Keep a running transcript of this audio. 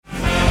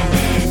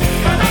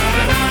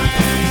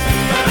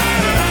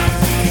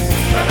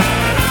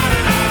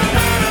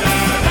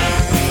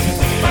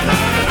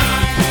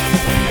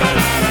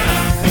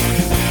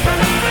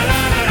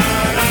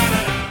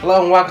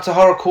Hello and welcome to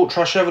Horror Cult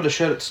Trash Over, the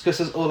show that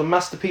discusses all the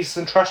masterpieces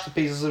and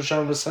trashpieces of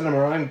genre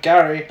cinema. I'm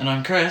Gary. And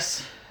I'm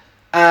Chris.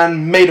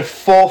 And May the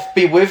 4th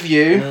be with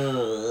you.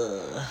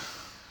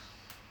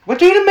 We're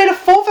doing a May the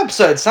 4th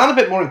episode. Sound a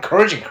bit more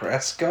encouraging,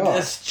 Chris. God.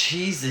 That's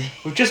cheesy.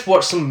 We've just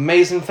watched some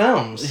amazing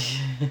films.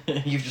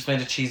 You've just made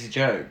a cheesy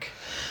joke.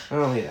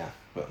 Oh yeah,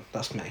 but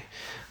that's me.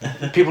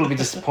 People would be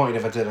disappointed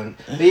if I didn't.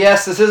 But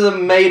yes, this is a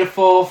May the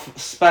 4th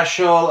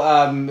special.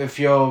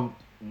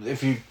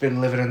 If you've been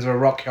living under a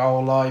rock your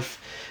whole life,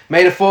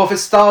 May the 4th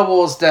is Star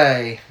Wars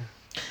Day.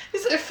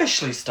 Is it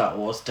officially Star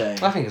Wars Day?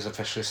 I think it's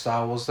officially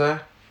Star Wars Day.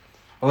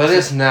 Well, it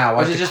is now.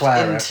 I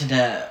declare just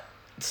Internet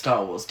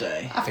Star Wars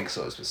Day? I think it's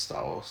always been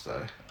Star Wars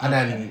Day. And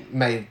then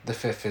May the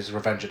 5th is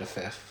Revenge of the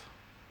 5th.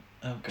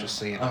 Oh, God. Just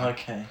so you know. Oh,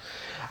 okay.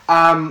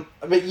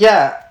 But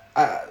yeah,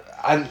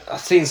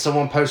 I've seen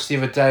someone post the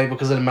other day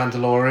because of The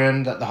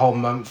Mandalorian that the whole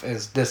month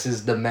is This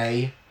is the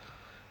May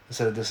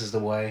instead of This is the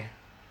Way.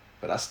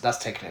 But that's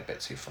taking it a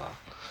bit too far.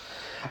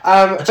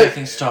 I don't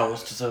think Star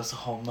Wars deserves a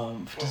whole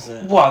month, does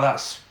it? Well,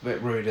 that's a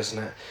bit rude,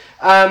 isn't it?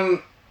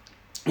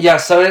 Yeah,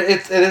 so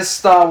it is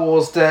Star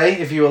Wars Day,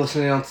 if you are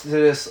listening to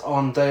this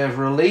on day of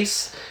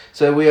release.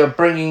 So we are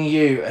bringing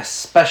you a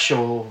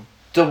special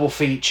double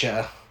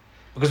feature.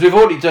 Because we've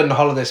already done the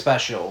holiday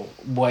special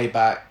way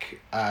back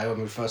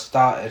when we first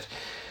started.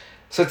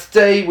 So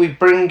today we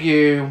bring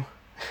you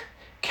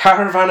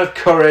Caravan of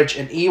Courage,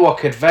 an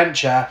Ewok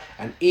Adventure,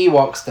 and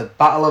Ewoks, the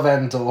Battle of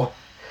Endor.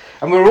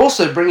 And we're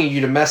also bringing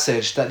you the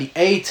message that the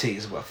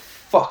 80s were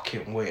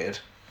fucking weird.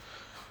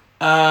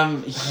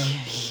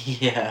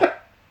 Yeah.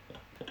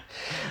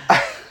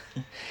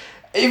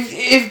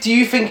 If do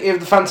you think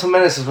if the Phantom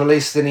Menace was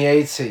released in the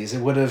 80s,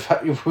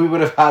 we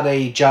would have had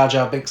a Jar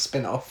Jar Binks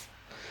spin-off?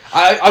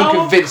 I'm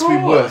convinced we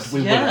would. We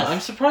would have. I'm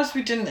surprised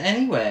we didn't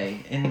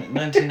anyway in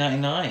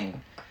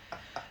 1999.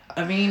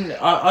 I mean,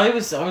 I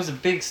was a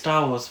big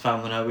Star Wars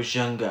fan when I was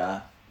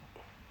younger,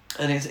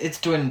 and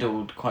it's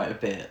dwindled quite a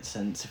bit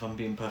since, if I'm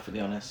being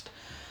perfectly honest.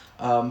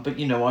 But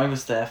you know, I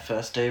was there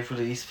first day of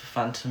release for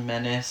Phantom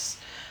Menace,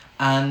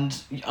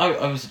 and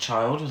I was a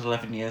child, I was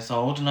 11 years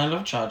old, and I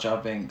loved Jar Jar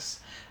Binks,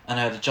 and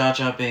I had a Jar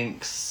Jar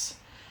Binks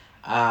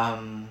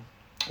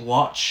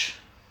watch.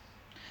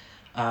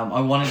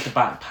 I wanted the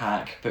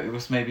backpack, but it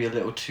was maybe a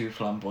little too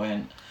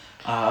flamboyant,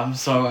 so I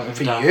went with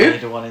the Darth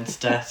Vader one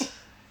instead.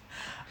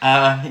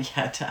 I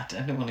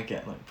don't want to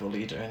get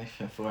bullied or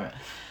anything for it.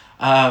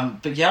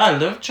 But yeah, I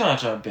love Jar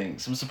Jar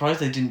Binks. I'm surprised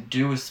they didn't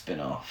do a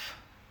spin-off.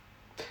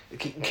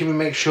 Can we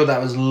make sure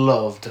that was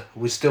loved?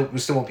 We still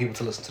want people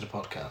to listen to the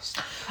podcast.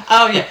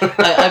 Oh yeah,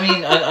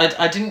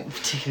 I didn't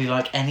particularly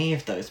like any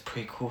of those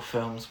prequel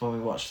films when we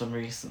watched them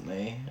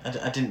recently.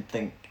 I didn't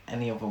think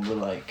any of them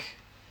were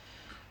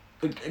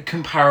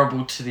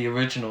comparable to the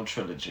original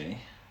trilogy.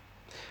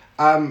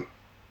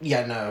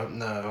 Yeah, no,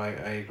 I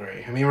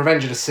agree. I mean,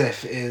 Revenge of the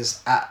Sith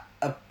is at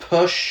a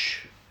push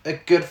a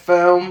good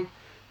film,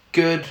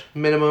 good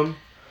minimum.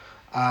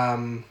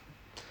 Yeah,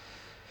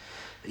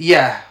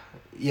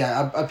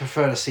 I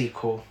prefer the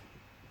sequel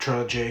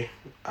trilogy.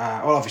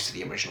 Well,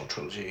 obviously the original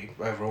trilogy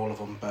over all of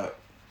them, but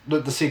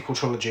the sequel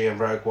trilogy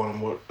and Rogue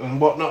One and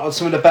whatnot are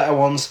some of the better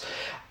ones.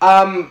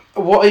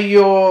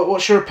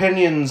 What's your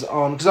opinions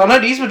on? Because I know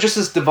these were just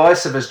as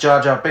divisive as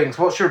Jar Jar Binks.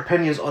 What's your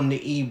opinions on the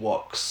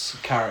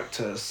Ewoks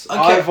characters? Okay.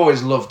 I've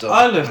always loved them.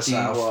 I love the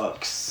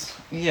Ewoks.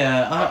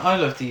 Yeah, I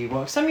love the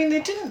Ewoks. I mean,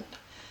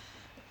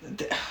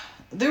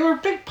 they were a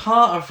big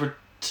part of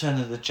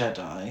Return of the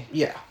Jedi.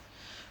 Yeah.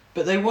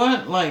 But they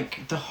weren't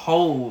the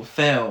whole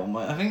film.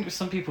 I think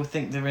some people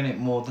think they're in it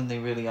more than they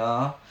really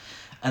are,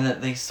 and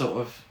that they sort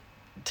of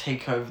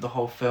take over the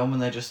whole film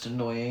and they're just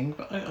annoying.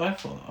 But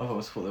I've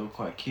always thought they were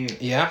quite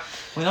cute. Yeah.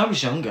 When I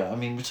was younger,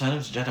 Return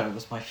of the Jedi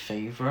was my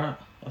favourite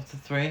of the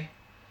three.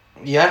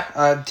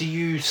 Yeah. Do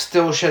you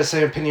still share the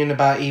same opinion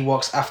about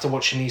Ewoks after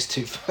watching these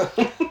two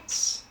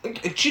films?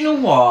 Do you know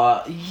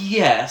what?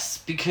 Yes,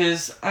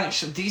 because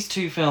actually these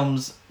two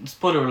films,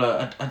 spoiler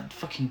alert, are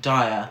fucking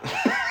dire.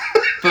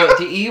 But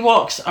the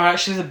Ewoks are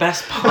actually the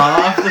best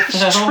part of the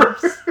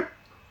films.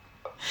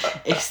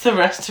 It's the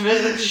rest of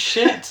it that's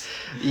shit.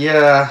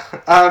 Yeah.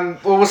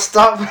 Well, we'll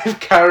start with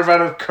Caravan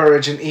of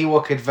Courage, an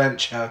Ewok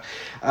Adventure.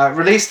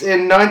 Released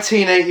in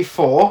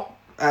 1984.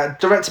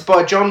 Directed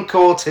by John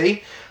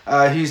Corty,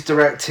 who's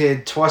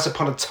directed Twice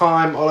Upon a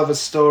Time, Oliver's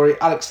Story,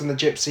 Alex and the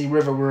Gypsy,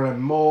 River Run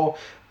and more.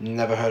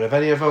 Never heard of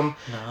any of them.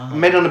 No.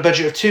 Made on a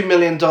budget of $2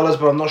 million,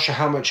 but I'm not sure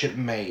how much it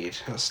made.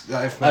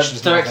 That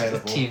information's not available.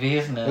 It's direct to TV,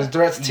 isn't it? It's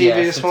direct to TV,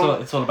 this one?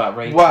 It's all about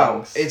ratings.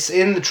 Wow, it's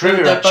in the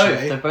trivia,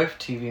 actually. They're both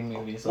TV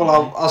movies.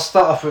 Well, I'll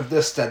start off with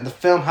this then. The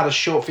film had a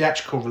short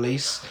theatrical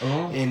release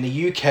in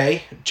the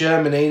UK,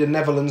 Germany, the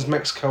Netherlands,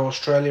 Mexico,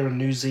 Australia and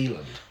New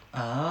Zealand.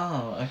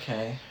 Oh,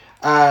 okay.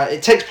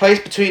 It takes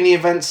place between the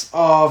events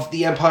of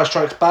The Empire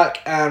Strikes Back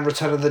and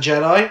Return of the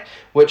Jedi,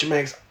 which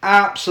makes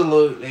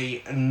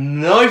absolutely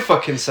no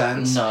fucking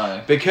sense.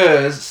 No.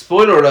 Because,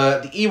 spoiler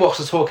alert, the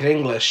Ewoks are talking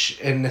English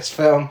in this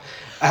film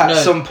at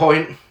some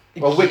point.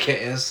 Well,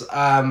 Wicket is.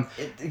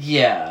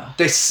 Yeah.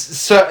 He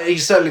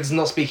certainly does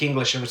not speak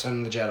English in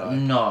Return of the Jedi.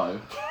 No.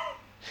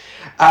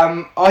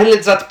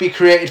 Eyelids had to be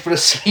created for the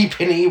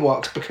sleeping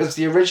Ewoks because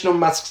the original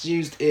masks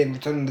used in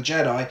Return of the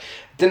Jedi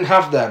didn't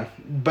have them,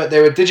 but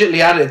they were digitally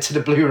added to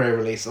the Blu-ray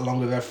release along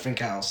with everything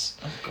else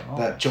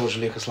that George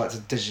Lucas liked to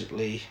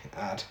digitally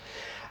add.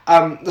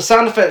 The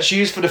sound effects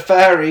used for the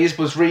fairies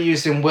was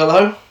reused in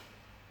Willow.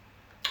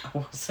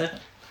 Was it?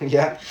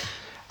 Yeah.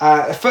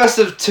 First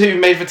of two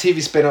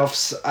made-for-TV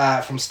spin-offs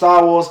from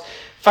Star Wars,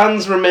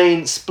 fans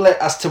remain split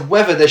as to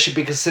whether they should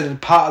be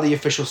considered part of the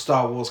official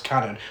Star Wars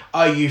canon.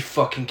 Are you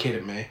fucking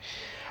kidding me?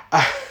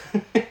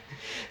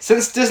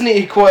 Since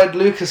Disney acquired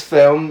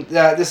Lucasfilm,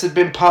 this has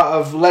been part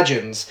of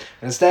Legends,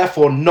 and is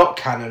therefore not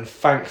canon,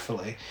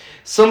 thankfully.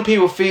 Some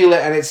people feel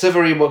it and its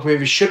other Ewok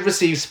movies should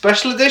receive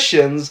special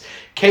editions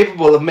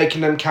capable of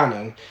making them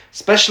canon,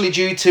 especially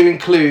due to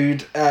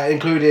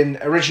including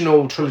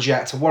original trilogy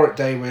actor Warwick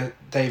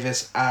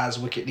Davis as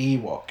Wicket the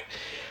Ewok.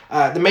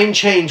 The main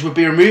change would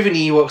be removing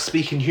the Ewoks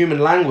speaking human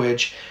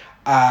language,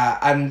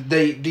 and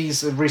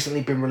these have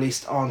recently been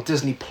released on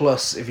Disney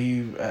Plus. If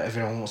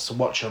anyone wants to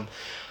watch them,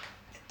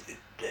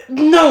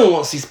 no one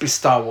wants these to be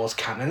Star Wars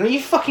canon. Are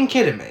you fucking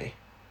kidding me?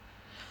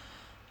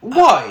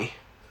 Why?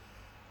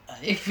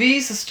 If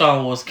these are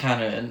Star Wars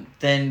canon,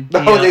 then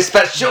they're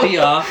special. The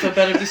Arthur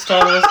better be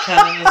Star Wars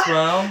canon as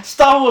well.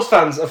 Star Wars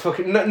fans are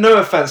fucking... No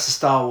offense to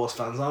Star Wars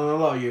fans. I know a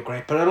lot of you are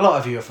great, but a lot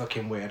of you are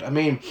fucking weird. I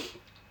mean,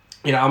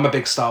 I'm a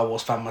big Star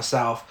Wars fan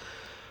myself,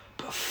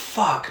 but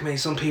fuck me,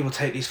 some people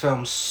take these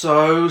films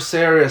so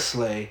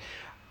seriously,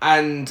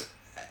 and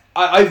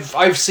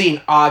I've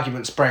seen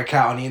arguments break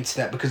out on the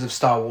internet because of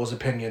Star Wars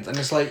opinions, and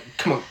it's like,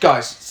 come on,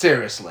 guys,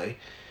 seriously.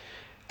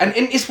 And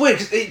it's weird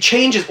because it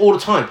changes all the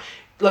time.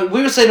 Like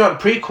we were saying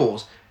about the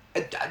prequels,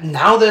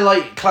 now they're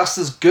like classed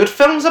as good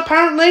films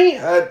apparently,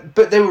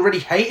 but they were really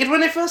hated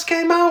when they first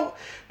came out.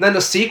 And then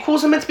the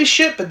sequels are meant to be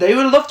shit, but they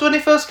were loved when they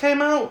first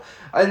came out,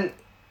 and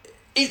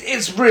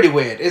it's really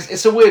weird.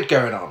 It's a weird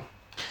going on.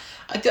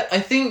 I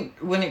think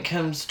when it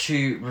comes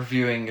to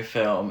reviewing a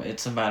film,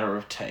 it's a matter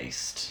of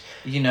taste,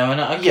 and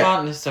I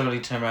can't necessarily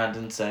turn around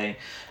and say,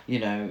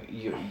 you're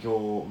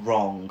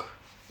wrong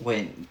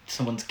when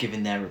someone's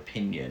giving their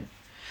opinion.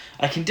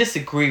 I can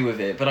disagree with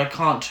it, but I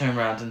can't turn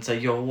around and say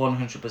you're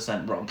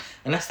 100% wrong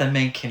unless they're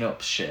making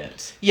up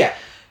shit. Yeah.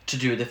 To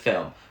do with the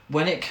film.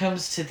 When it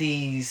comes to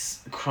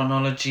these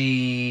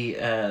chronology,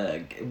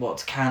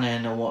 what's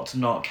canon and what's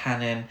not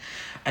canon,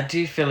 I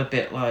do feel a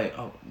bit like,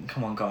 oh,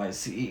 come on,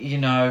 guys,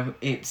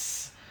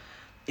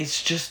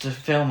 it's just a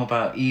film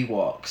about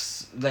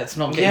Ewoks. Let's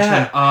not get into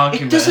an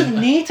argument. It doesn't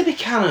need to be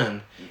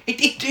canon.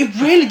 It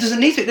really doesn't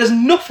need to. There's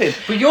nothing.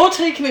 But you're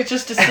taking it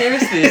just as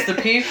seriously as the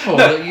people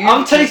no, that you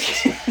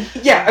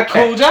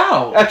called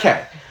out.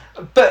 Okay,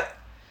 but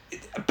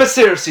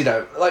seriously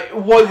though, like,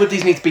 why would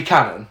these need to be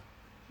canon?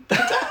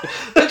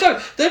 They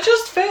don't. They're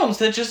just films.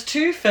 They're just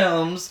two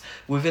films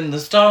within the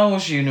Star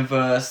Wars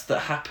universe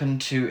that happen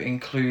to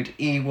include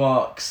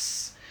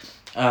Ewoks.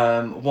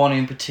 One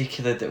in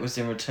particular that was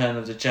in Return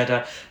of the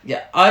Jedi.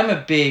 Yeah, I'm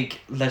a big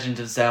Legend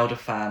of Zelda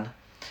fan.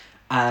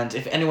 And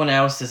if anyone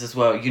else is as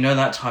well,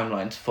 that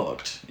timeline's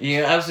fucked.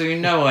 You have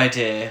absolutely no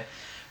idea,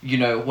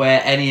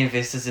 where any of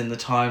this is in the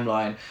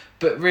timeline.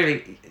 But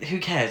really, who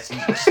cares?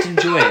 Just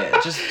enjoy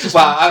it. Just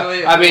enjoy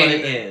it for what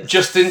it is.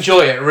 Just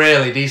enjoy it,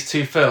 really, these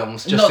two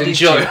films. Not these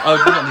two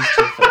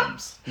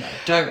films. No,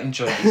 don't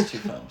enjoy these two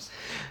films.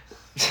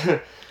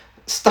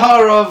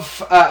 Star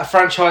of a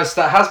franchise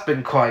that has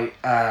been quite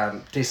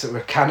decent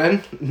with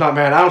canon,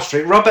 Nightmare on Elm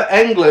Street, Robert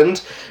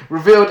Englund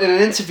revealed in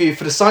an interview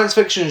for the science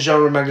fiction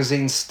genre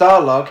magazine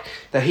Starlog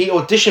that he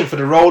auditioned for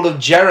the role of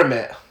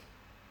Jeremy.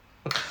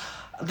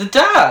 The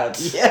dad?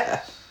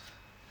 Yeah.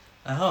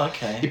 Oh,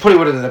 okay. He probably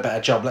would have done a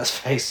better job, let's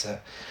face it.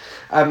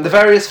 The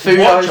various food...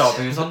 What job?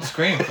 He was on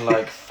screen for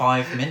like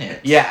 5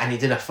 minutes. Yeah, and he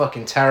did a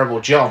fucking terrible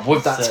job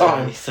with that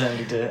time. He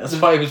certainly did. That's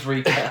why he was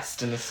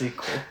recast in the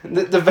sequel.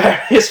 The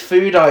various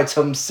food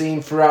items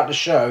seen throughout the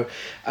show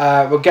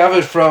were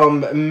gathered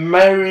from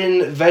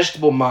Marion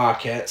vegetable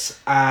markets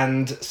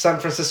and San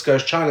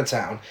Francisco's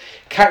Chinatown.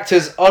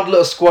 Cactus, odd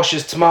little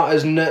squashes,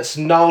 tomatoes, nuts,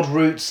 gnarled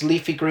roots,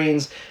 leafy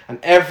greens, and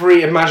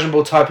every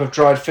imaginable type of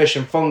dried fish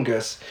and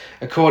fungus,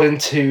 according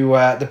to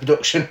the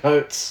production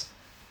notes.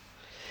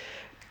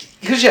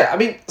 Because,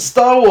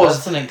 Star Wars...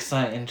 That's an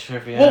exciting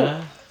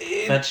trivia.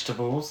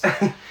 Vegetables.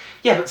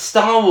 Yeah, but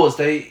Star Wars,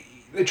 they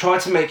try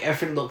to make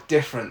everything look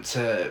different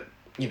to,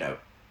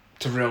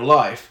 to real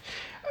life.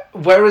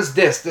 Whereas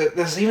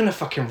there's even a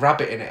fucking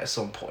rabbit in it at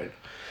some point.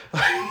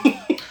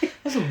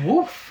 There's a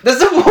wolf.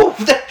 There's a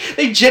wolf.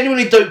 They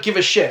genuinely don't give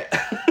a shit.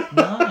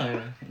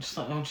 No. Just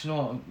like, do you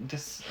know what?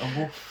 A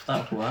wolf,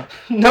 that would work.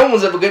 No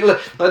one's ever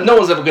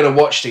gonna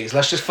watch these.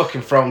 Let's just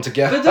fucking throw them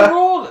together.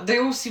 But they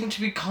all seem to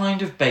be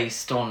kind of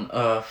based on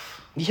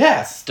Earth.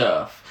 Yeah.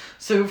 Stuff.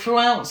 So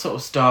throughout sort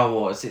of Star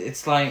Wars,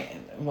 it's like,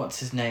 what's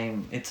his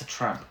name? It's a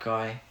trap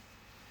guy.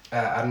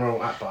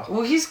 Admiral Akbar.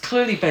 Well, he's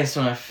clearly based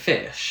on a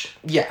fish.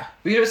 Yeah.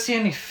 But you don't see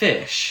any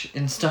fish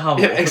in Star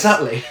Wars. Yeah,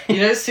 exactly. You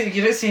don't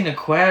see an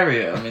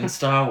aquarium in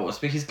Star Wars,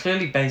 but he's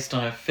clearly based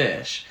on a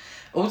fish.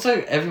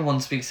 Also, everyone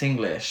speaks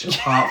English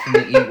apart from the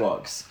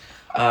Ewoks.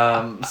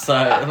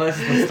 So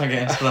let's not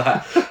get into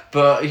that.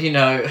 But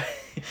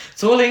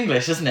it's all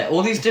English, isn't it?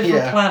 All these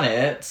different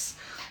planets,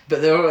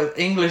 but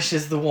English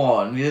is the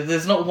one.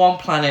 There's not one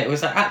planet. It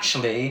was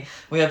actually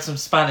we had some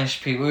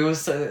Spanish people.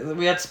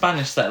 We had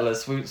Spanish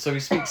settlers. So we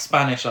speak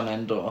Spanish on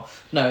Endor.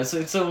 No,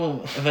 it's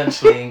all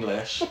eventually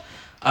English.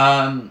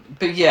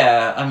 But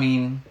yeah, I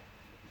mean,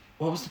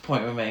 what was the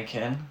point we're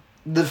making?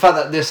 The fact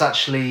that this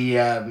actually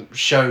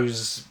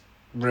shows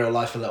real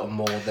life a little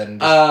more than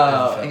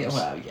just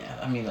films. Yeah.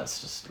 I mean, that's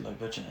just low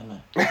budget, isn't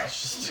it?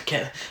 Let's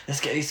get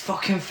these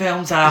fucking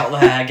films out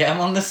there. Get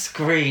them on the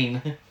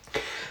screen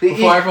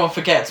before everyone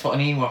forgets what an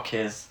Ewok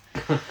is.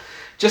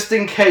 Just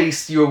in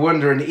case you were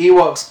wondering, the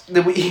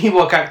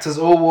Ewok actors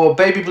all wore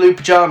baby blue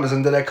pajamas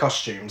under their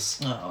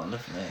costumes. Oh,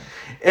 lovely.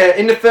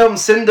 In the film,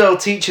 Sindel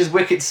teaches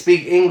Wicket to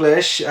speak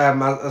English,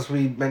 as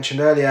we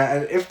mentioned earlier,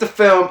 and if the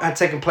film had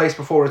taken place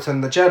before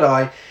Return of the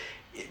Jedi,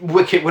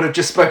 Wicket would have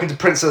just spoken to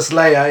Princess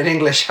Leia in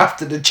English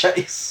after the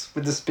chase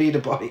with the speeder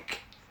bike.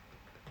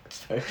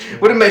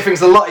 Would have made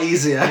things a lot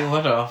easier. It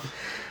would have.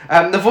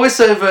 The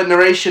voiceover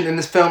narration in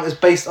this film is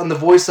based on the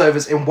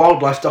voiceovers in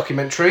wildlife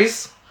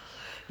documentaries.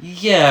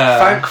 Yeah.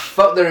 Thank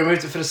fuck they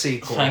removed it for the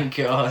sequel. Thank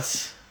God.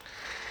 It's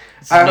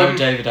no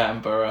David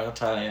Attenborough, I'll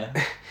tell you.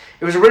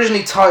 It was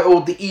originally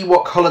titled the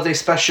Ewok Holiday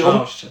Special.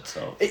 Oh, shit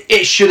up.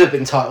 It should have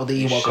been titled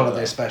the Ewok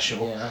Holiday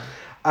Special. Yeah.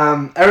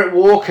 Eric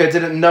Walker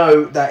didn't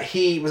know that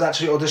he was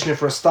actually auditioning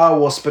for a Star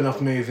Wars spin-off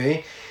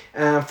movie.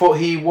 Thought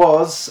he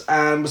was,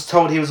 and was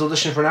told he was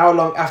auditioning for an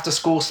hour-long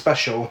after-school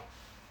special.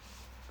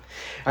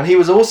 And he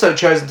was also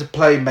chosen to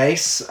play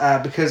Mace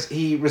because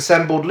he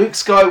resembled Luke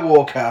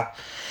Skywalker.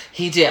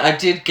 He did. I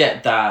did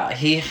get that.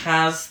 He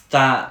has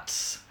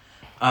that,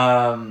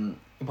 the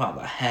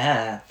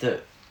hair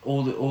that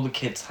all the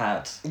kids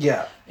had.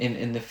 Yeah.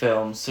 In the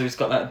film, so he's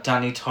got that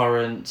Danny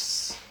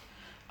Torrance,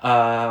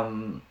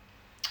 one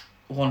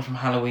from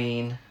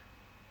Halloween.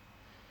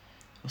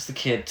 What's the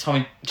kid?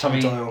 Tommy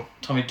Doyle.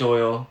 Tommy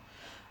Doyle.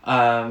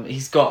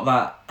 He's got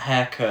that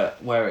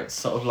haircut where it's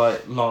sort of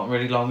like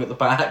really long at the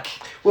back.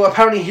 Well,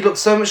 apparently he looked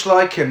so much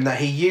like him that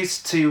he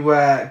used to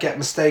get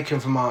mistaken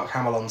for Mark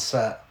Hamill on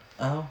set.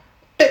 Oh.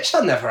 Bitch,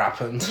 that never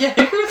happened. Yeah.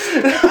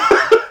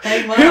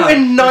 Hey, Who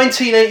in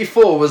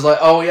 1984 was like,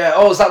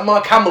 is that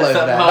Mark Hamill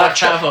over there?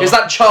 Hamill? Is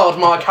that child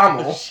Mark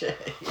Hamill? Shit,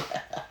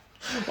 yeah.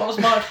 What was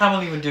Mark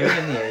Hamill even doing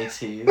in the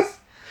 80s?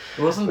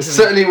 It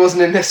certainly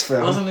wasn't in this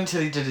film. It wasn't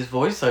until he did his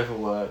voiceover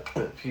work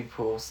that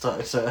people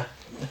started to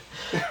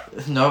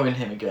knowing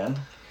him again.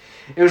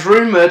 It was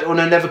rumoured, or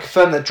never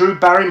confirmed, that Drew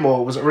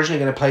Barrymore was originally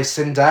going to play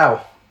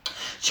Sindel.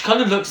 She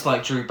kind of looks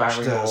like Drew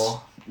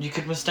Barrymore. You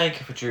could mistake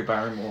her for Drew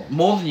Barrymore.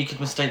 More than you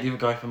could mistake the other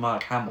guy for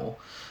Mark Hamill.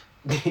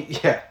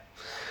 Yeah.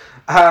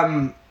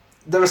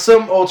 There were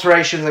some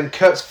alterations, and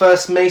Kurt's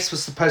first mace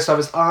was supposed to have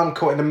his arm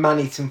caught in a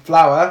man-eating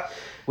flower,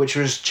 which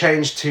was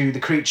changed to the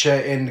creature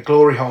in the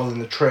glory hole in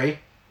the tree.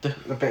 A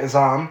bit of his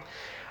arm.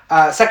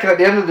 Second, at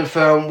the end of the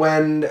film,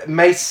 when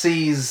Mace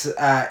sees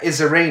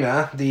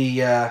Izarina,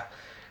 the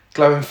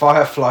glowing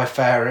firefly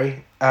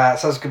fairy,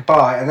 says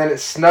goodbye, and then it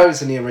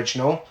snows in the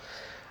original,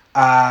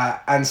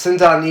 and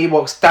Sindel and the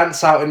Ewoks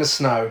dance out in the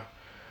snow,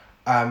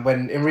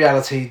 when in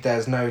reality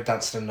there's no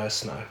dancing and no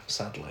snow,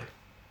 sadly.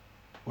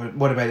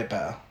 Would have made it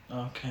better.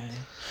 Okay.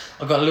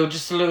 I've got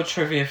just a little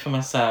trivia for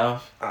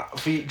myself.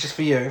 Just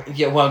for you?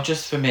 Yeah, well,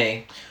 just for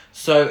me.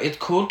 So it's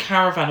called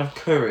Caravan of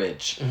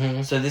Courage.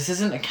 Mm-hmm. So this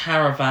isn't a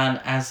caravan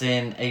as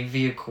in a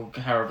vehicle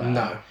caravan.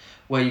 No.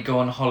 Where you go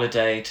on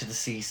holiday to the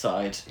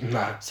seaside.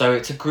 No. So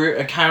it's a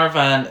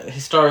caravan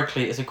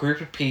historically is a group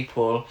of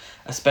people,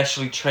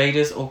 especially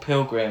traders or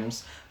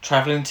pilgrims,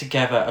 travelling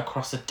together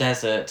across a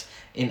desert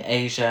in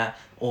Asia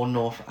or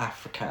North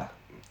Africa.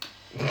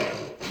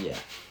 Yeah.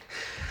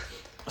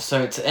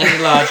 So it's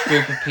any large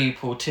group of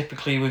people,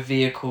 typically with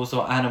vehicles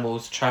or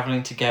animals,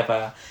 travelling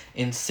together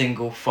in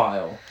single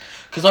file.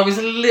 Because I was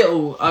a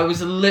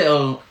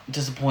little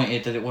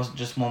disappointed that it wasn't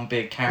just one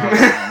big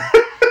caravan.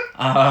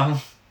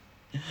 And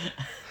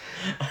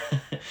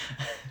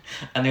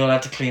they all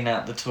had to clean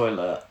out the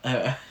toilet.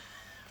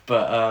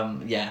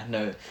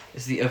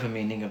 It's the other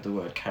meaning of the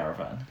word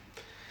caravan.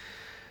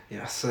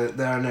 Yeah, so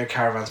there are no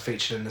caravans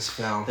featured in this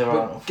film. There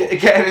are.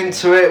 Getting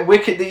into it,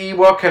 Wicket the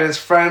Ewok and his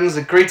friends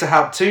agree to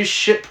help two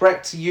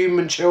shipwrecked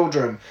human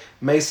children,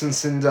 Mace and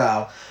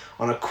Sindel,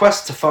 on a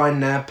quest to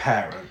find their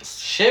parents.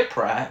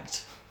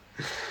 Shipwrecked?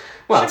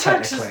 Well,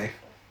 Shipwrecked technically.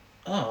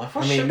 I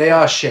mean, they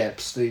are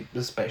ships, the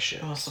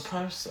spaceships. I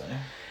suppose so.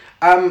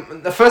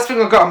 The first thing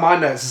I got on my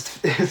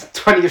notes is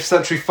 20th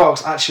Century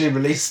Fox actually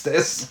released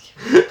this.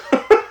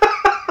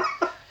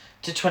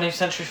 Did 20th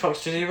Century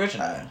Fox do the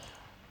original?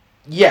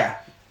 Yeah.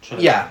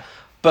 Trilogy. Yeah,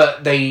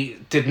 but they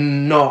did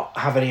not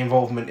have any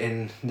involvement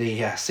in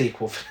the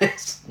sequel for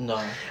this.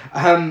 No.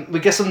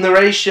 We get some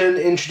narration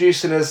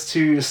introducing us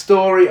to the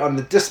story on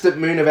the distant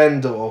moon of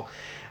Endor,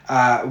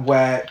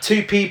 where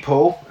two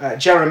people,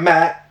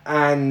 Jeremet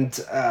and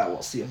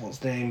what's the other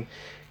one's name,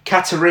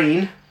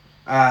 Katarine,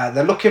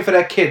 they're looking for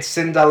their kids,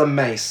 Sindel and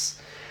Mace,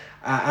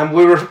 and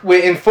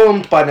we're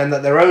informed by them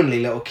that they're only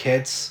little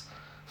kids.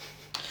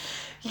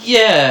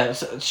 Yeah,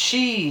 so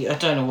I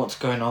don't know what's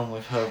going on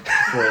with her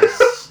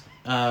voice.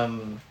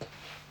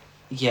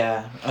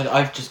 Yeah,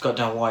 I've just got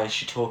down, why is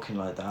she talking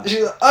like that?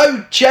 She's like,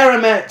 oh,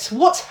 Jeremet,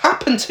 what's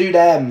happened to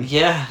them?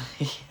 Yeah,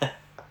 yeah.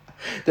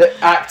 The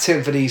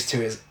acting for these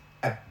two is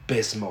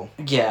abysmal.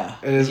 Yeah.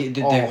 It is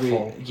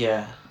awful.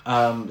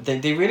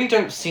 They really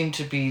don't seem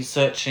to be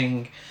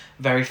searching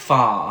very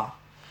far.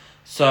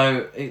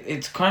 So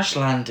it's crash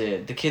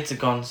landed, the kids are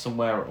gone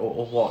somewhere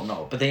or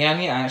whatnot, but they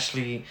only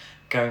actually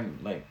go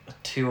like a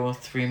 2 or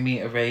 3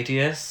 meter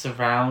radius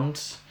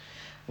around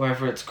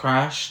wherever it's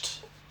crashed.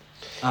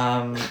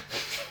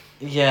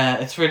 Yeah,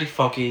 it's really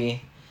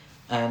foggy,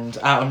 and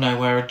out of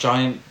nowhere a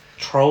giant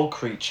troll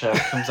creature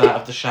comes out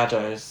of the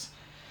shadows,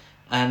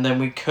 and then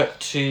we cut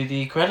to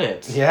the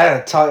credits.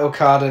 Yeah, title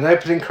card and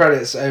opening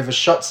credits over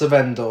shots of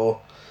Endor.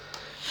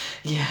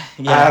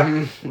 Yeah.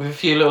 With a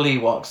few little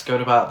Ewoks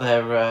going about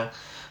their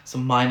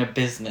some minor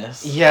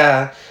business.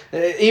 Yeah,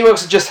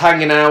 Ewoks are just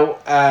hanging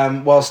out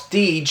whilst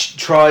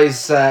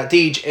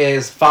Deej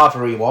is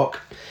Father Ewok,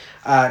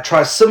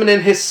 tries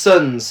summoning his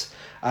sons.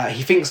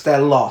 He thinks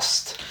they're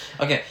lost.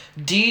 Okay,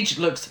 Deej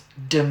looks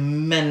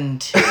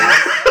demented.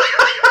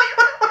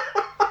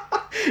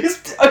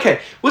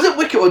 Okay, was it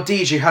Wicket or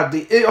Deej who had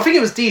the... I think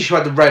it was Deej who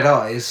had the red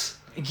eyes.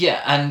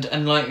 Yeah,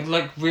 and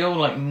like real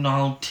like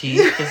gnarled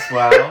teeth as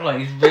well. Like,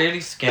 he's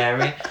really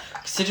scary.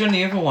 Considering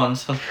the other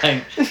ones are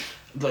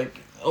like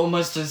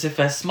almost as if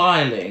they're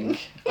smiling.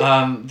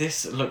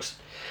 This looks...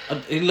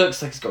 It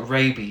looks like he's got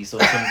rabies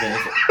or something.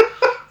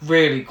 It's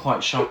really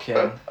quite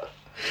shocking.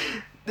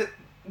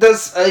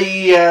 There's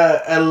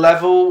a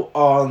level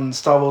on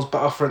Star Wars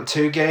Battlefront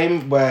 2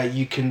 game where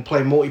you can play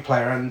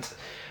multiplayer, and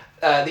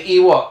the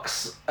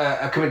Ewoks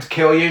are coming to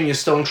kill you and you're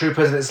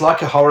stormtroopers, and it's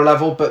like a horror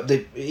level, but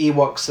the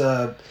Ewoks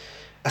are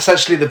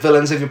essentially the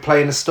villains if you're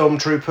playing as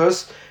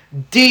stormtroopers.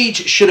 Deej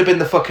should have been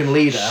the fucking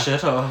leader.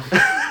 Should have.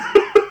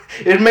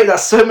 It'd make that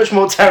so much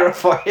more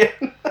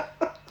terrifying.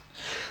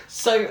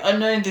 So, I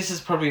know this is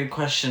probably a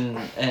question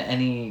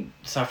any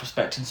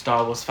self-respecting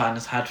Star Wars fan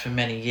has had for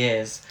many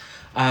years.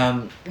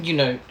 You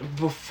know,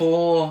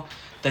 before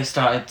they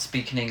started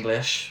speaking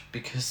English,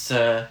 because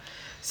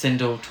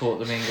Sindel taught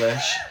them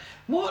English,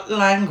 what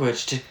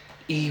language did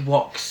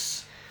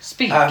Ewoks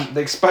speak?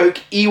 They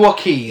spoke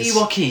Ewokese.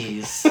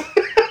 Ewokese.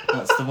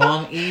 That's the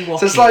one.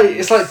 Ewokese. So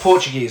it's like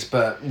Portuguese,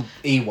 but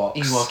Ewoks.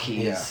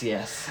 Ewokese, yeah.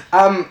 yes.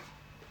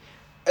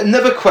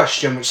 Another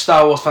question which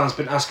Star Wars fans have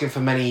been asking for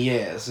many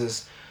years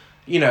is,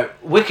 you know,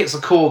 Wicket's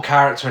a cool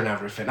character and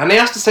everything, and they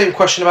asked the same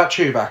question about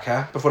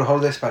Chewbacca before the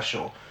holiday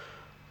special.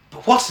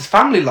 But what's his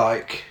family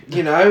like?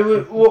 You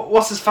know,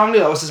 what's his family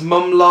like? What's his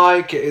mum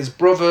like? His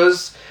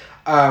brothers,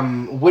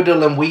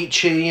 Whittle and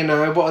Weechie, you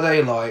know, what are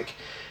they like?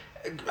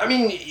 I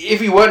mean,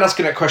 if you weren't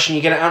asking that question,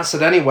 you get it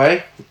answered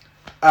anyway.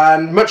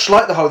 And much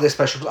like the holiday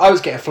special, I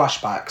was getting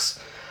flashbacks.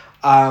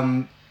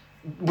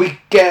 We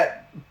get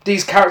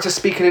these characters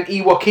speaking in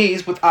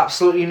Ewokese with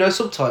absolutely no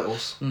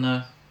subtitles.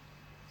 No.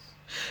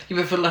 Yeah,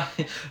 but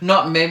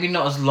for maybe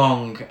not as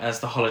long as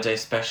the holiday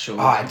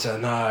special. I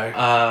don't know.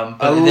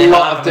 But a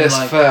lot of this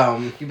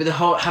film. Yeah, but they're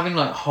having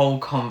like whole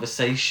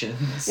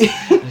conversations.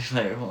 It's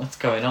like, what's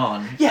going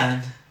on?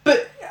 Yeah,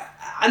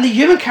 and the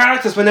human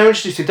characters, when they're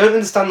introduced, you don't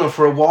understand them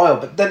for a while,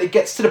 but then it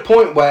gets to the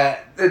point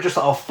where they're just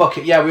like, oh, fuck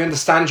it, yeah, we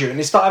understand you, and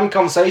you start having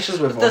conversations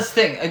with them. That's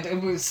the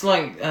thing, it's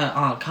like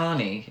Aunt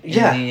Carney in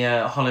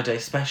the holiday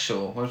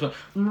special, where it's like,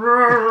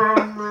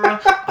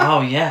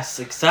 oh yes,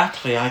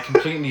 exactly, I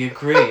completely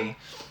agree.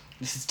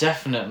 This is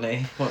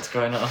definitely what's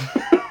going on.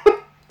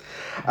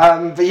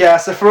 But yeah,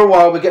 so for a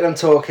while we get them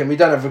talking, we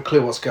don't have a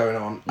clue what's going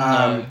on.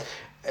 No.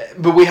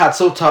 But we had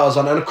subtitles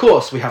on, and of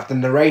course we have the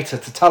narrator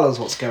to tell us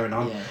what's going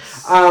on.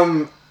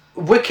 Yes.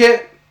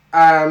 Wicket,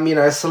 you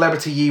know,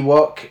 celebrity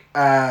Ewok,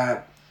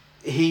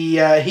 he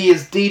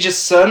is Deej's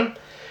son,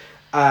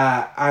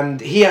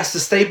 and he has to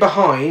stay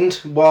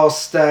behind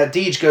whilst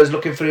Deej goes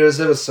looking for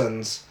his other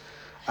sons,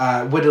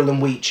 Whittle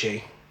and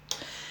Weechie.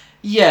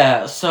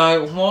 Yeah,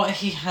 so what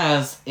he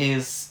has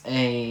is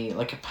a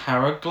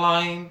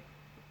paraglide.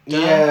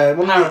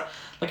 Yeah,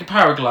 like a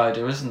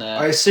paraglider, isn't it?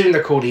 I assume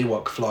they're called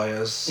Ewok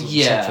flyers.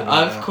 Yeah,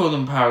 I've called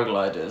them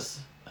paragliders,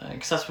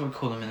 because that's what we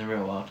call them in the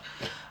real world.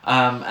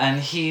 And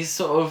he's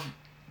sort of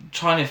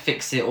trying to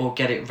fix it or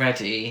get it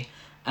ready,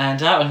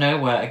 and out of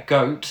nowhere, a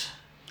goat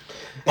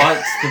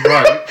bites the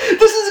rope.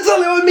 This is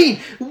exactly what I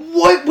mean.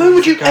 When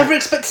would you ever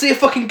expect to see a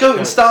fucking goat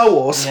in Star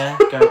Wars? Yeah,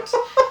 goat.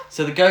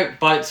 So the goat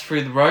bites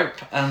through the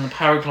rope, and the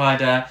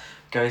paraglider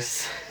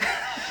goes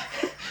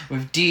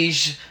with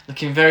Deej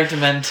looking very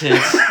demented,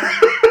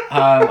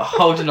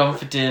 holding on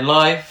for dear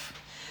life.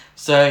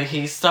 So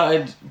he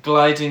started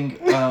gliding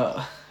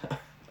over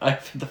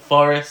the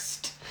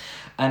forest,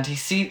 and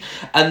the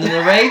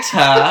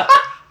narrator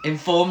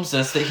informs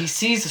us that he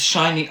sees a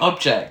shiny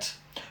object,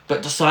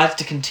 but decides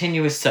to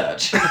continue his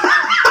search.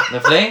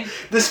 Lovely.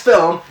 This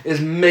film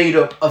is made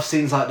up of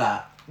scenes like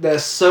that.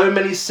 There's so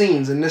many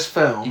scenes in this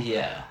film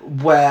Yeah.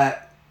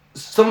 where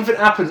something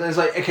happens and it's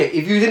like, okay,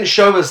 if you didn't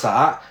show us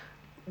that,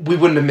 we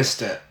wouldn't have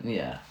missed it.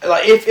 Yeah.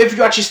 Like, if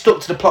you actually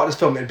stuck to the plot of this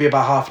film, it'd be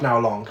about half an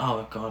hour long.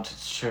 Oh god,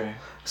 it's true.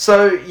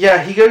 So,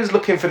 yeah, he goes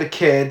looking for the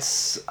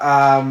kids,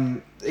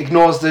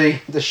 ignores the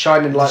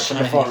shining light from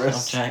the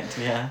forest. Object,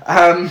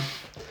 yeah.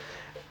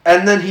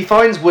 And then he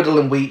finds Whittle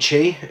and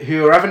Weechie,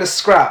 who are having a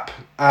scrap,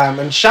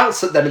 and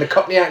shouts at them in a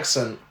Cockney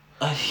accent.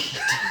 He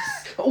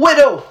does.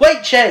 Whittle!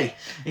 Weechie!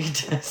 He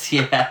does,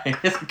 yeah. He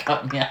doesn't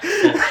cut me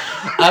accent.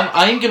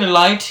 I ain't gonna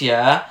lie to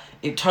you.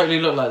 It totally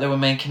looked like they were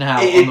making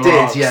out on the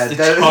rocks. Yeah. It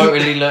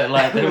totally looked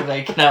like they were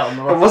making out on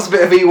the rocks. There was a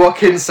bit of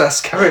Ewok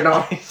incest going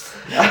on.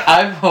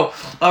 I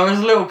was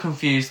a little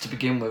confused to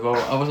begin with.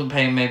 I wasn't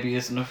paying maybe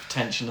as enough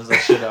attention as I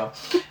should have.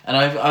 And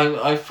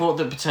I thought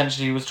that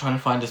potentially he was trying to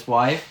find his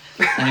wife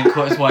and he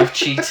caught his wife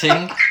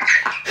cheating.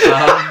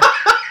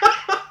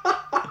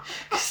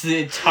 Because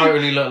it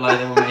totally looked like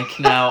they were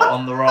making out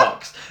on the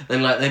rocks.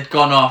 They'd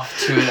gone off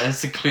to a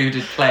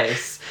secluded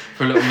place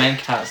for a little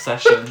make-out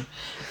session.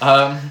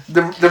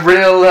 The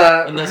real...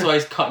 and that's why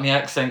his Cockney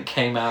accent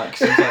came out,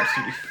 because he was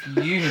absolutely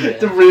fuming.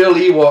 The real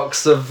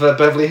Ewoks of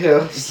Beverly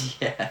Hills.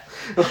 Yeah.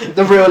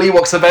 The real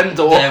Ewoks of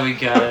Endor. There we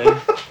go.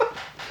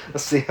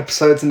 That's the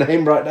episode's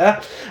name right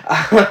there.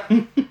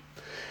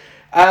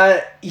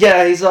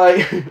 Yeah, he's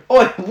like,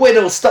 "Oi,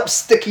 Whittle, stop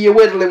sticking your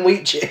Whittle in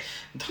Weechie."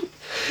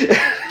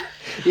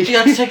 You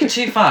had to take it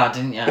too far,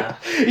 didn't you?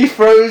 He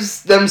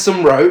throws them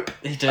some rope.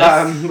 He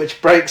does.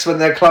 Which breaks when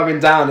they're climbing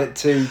down it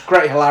to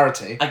great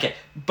hilarity. Okay,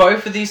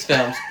 both of these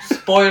films,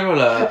 spoiler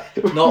alert,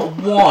 not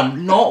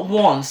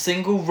one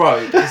single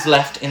rope is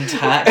left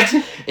intact.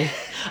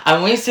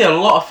 And we see a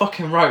lot of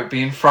fucking rope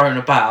being thrown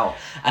about,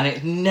 and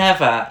it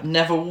never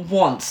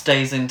once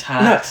stays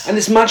intact. No, and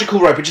this magical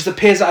rope, it just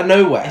appears out of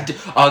nowhere.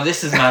 Oh,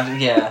 this is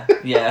magic.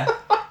 Yeah.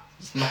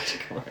 It's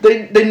magical rope.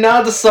 They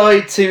now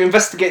decide to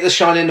investigate the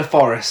shine in the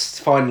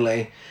forest,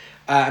 finally,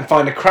 and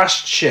find a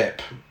crashed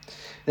ship.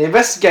 They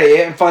investigate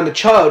it and find a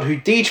child who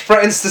Deej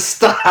threatens to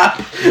stab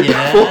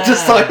before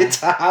deciding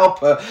to help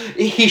her.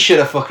 He should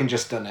have fucking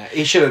just done it.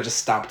 He should have just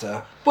stabbed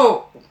her.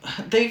 Well,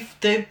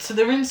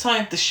 they're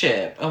inside the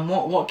ship, and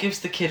what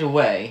gives the kid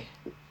away?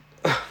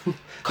 The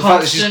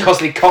fact that she's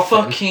constantly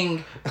coughing.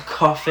 Fucking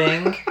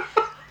coughing.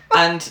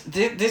 And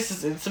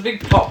it's a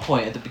big plot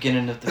point at the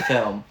beginning of the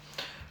film.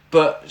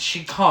 But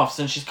she coughs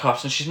and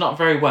she's not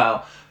very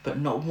well, but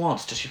not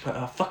once does she put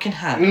her fucking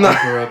hand over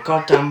her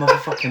goddamn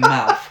motherfucking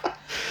mouth.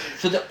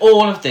 For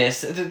all of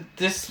this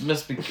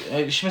must be...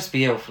 she must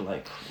be ill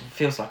for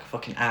feels like a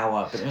fucking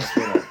hour, but it must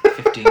be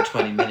 15,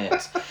 20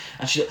 minutes.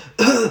 And she's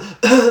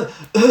like...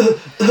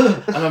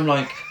 and I'm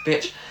like,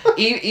 bitch,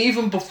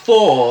 even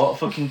before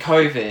fucking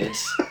COVID,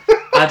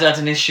 I'd had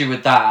an issue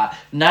with that.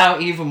 Now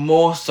even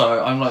more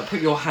so, I'm like,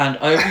 put your hand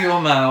over your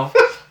mouth,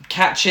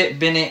 catch it,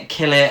 bin it,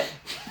 kill it.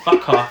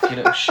 Fuck off, you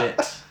little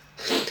shit.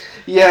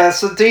 Yeah,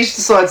 so Deej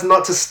decides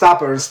not to stab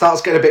her and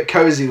starts getting a bit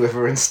cosy with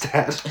her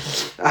instead.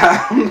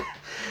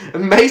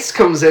 Mace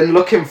comes in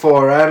looking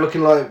for her,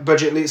 looking like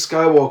budget Luke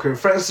Skywalker, and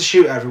threatens to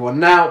shoot everyone.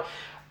 Now,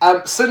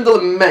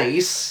 Sindel and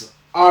Mace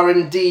are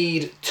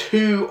indeed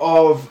two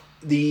of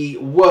the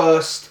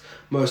worst,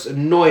 most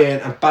annoying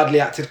and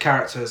badly acted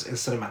characters in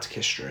cinematic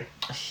history.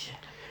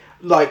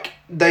 Like,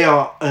 they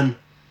are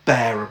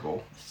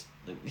unbearable.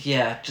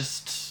 Yeah,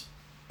 just...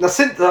 Now,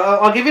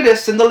 I'll give you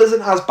this, Sindel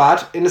isn't as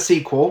bad in the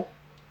sequel,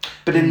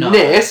 but in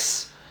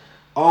this,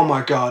 oh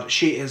my god,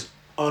 she is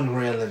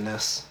unreal in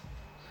this.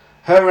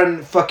 Her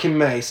and fucking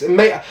Mace.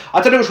 I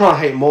don't know which one I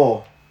hate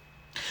more.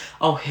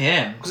 Oh,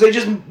 him. Because they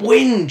just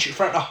whinge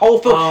throughout the whole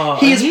film. Oh,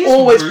 he's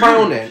always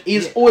frowning.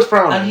 He's always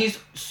frowning. And he's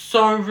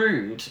so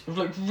rude.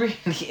 Like, really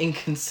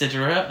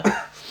inconsiderate.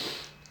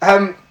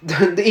 The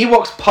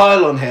Ewoks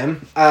pile on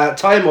him,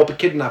 tie him up and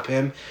kidnap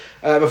him,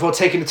 before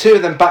taking the two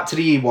of them back to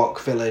the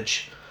Ewok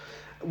village.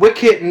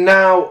 Wicket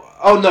now...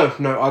 Oh,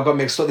 no, I got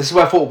mixed up. This is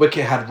where I thought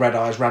Wicket had red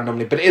eyes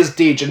randomly, but it is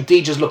Deej, and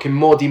Deej is looking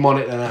more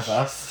demonic than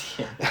ever.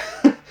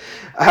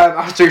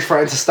 After he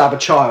threatened to stab a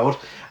child.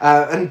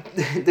 And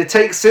they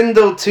take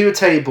Sindel to a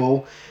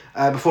table,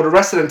 before the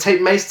rest of them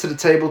take Mace to the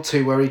table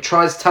too, where he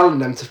tries telling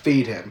them to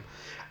feed him.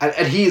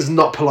 And he is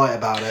not polite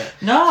about it.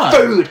 No.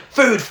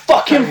 Food,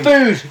 fucking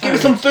food. Give me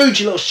some food,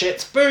 you little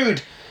shits,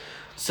 food.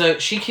 So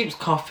she keeps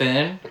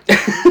coughing,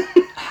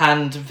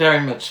 hand very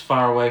much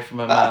far away from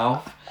her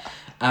mouth.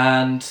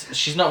 And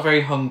she's not very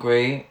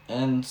hungry,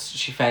 and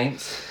she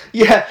faints.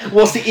 Yeah,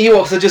 whilst the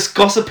Ewoks are just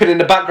gossiping in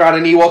the background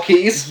in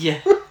Ewokese. Yeah.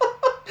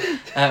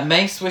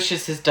 Mace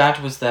wishes his dad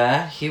was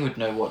there. He would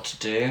know what to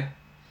do.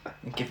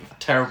 He'd give a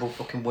terrible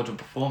fucking wooden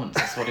performance.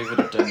 That's what he would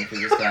have done if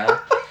he was there.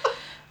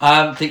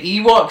 The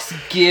Ewoks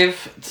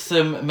give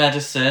some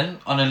medicine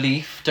on a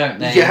leaf, don't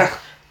they? Yeah.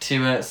 To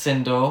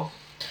Sindel.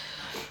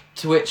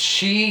 To which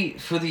she,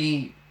 for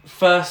the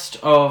first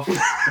of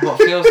what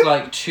feels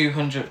like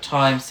 200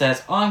 times,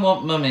 says, "I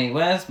want mummy.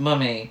 Where's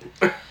mummy?"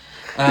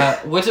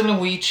 Whittle and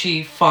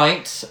Weechie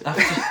fight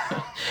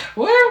after...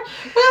 Where's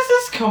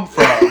this come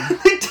from?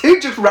 They do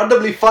just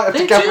randomly fight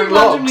after gathering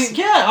logs.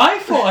 Yeah, I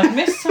thought I'd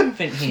missed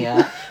something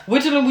here.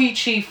 Whittle and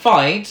Weechie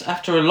fight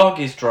after a log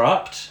is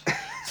dropped.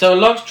 So a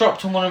log's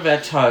dropped on one of their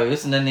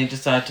toes, and then they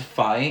decide to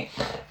fight.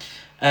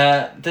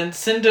 Then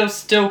Cinder's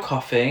still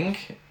coughing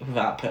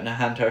without putting her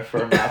hand over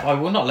her mouth. I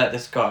will not let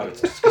this go.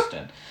 It's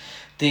disgusting.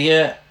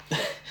 The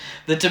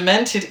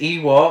demented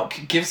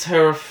Ewok gives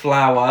her a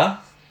flower,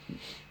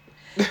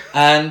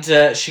 and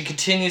she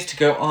continues to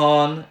go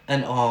on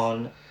and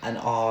on and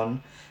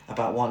on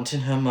about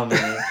wanting her mummy.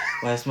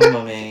 Where's my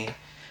mummy?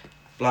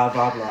 Blah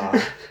blah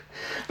blah.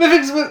 The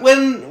thing is,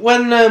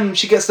 when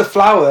she gets the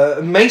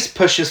flower, Mace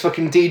pushes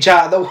fucking Deej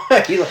out of the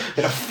way. He's like,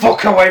 get the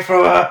fuck away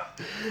from her.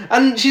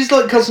 And she's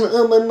like constantly,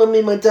 oh, my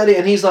mummy, my daddy.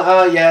 And he's like,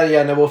 oh,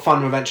 yeah, no, we'll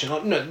find them eventually.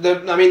 Like, no,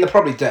 they're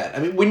probably dead. I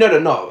mean, we know they're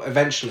not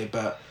eventually,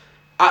 but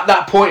at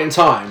that point in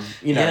time,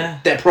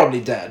 they're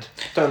probably dead.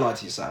 Don't lie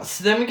to yourself.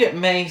 So then we get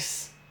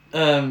Mace.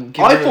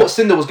 I thought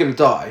Cinder was going to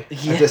die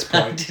at this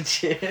point.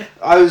 Did you?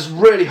 I was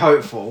really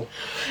hopeful.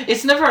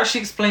 It's never actually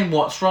explained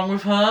what's wrong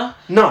with her.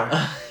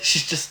 No. She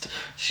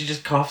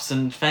just coughs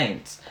and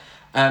faints.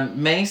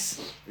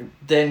 Mace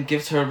then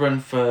gives her a run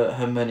for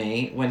her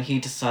money when he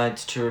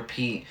decides to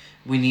repeat,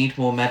 "We need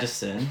more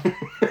medicine.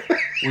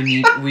 we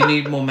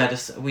need more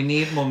medicine. We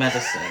need more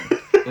medicine.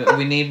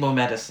 We need more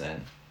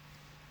medicine.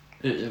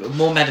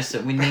 More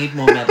medicine. We need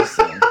more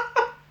medicine."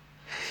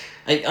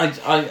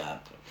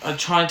 I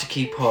tried to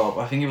keep up.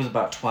 I think it was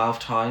about 12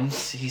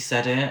 times he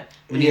said it.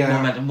 We need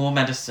more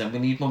medicine. We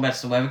need more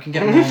medicine. Where we can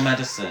get more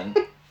medicine.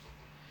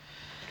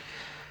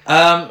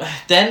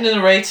 Then the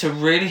narrator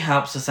really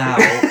helps us out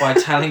by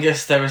telling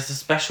us there is a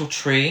special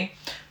tree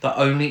that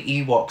only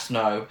Ewoks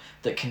know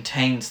that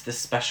contains this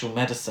special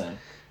medicine.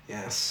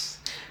 Yes.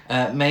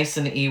 Mace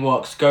and the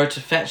Ewoks go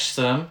to fetch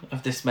some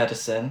of this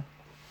medicine.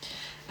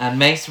 And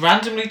Mace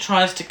randomly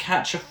tries to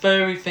catch a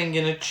furry thing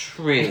in a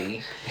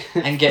tree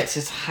and gets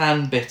his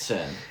hand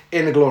bitten.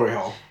 In a glory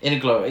hole.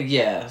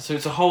 Yeah. So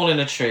it's a hole in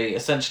a tree,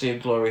 essentially a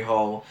glory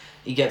hole.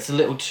 He gets a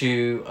little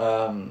too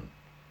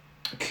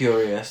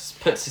curious,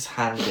 puts his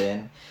hand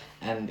in,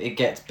 and it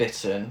gets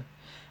bitten.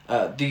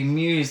 The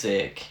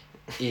music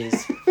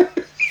is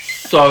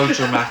so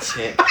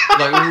dramatic.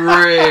 Like,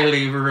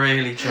 really,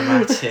 really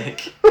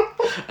dramatic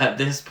at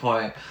this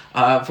point.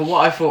 For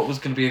what I thought was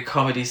going to be a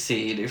comedy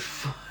scene, it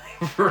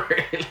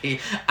really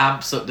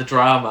amps up the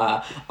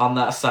drama on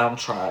that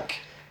soundtrack.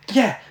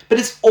 Yeah, but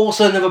it's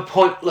also another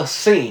pointless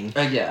scene.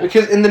 Yeah.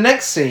 Because in the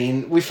next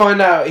scene, we find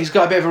out he's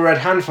got a bit of a red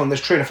hand from this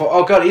tree, and I thought,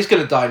 oh god, he's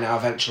going to die now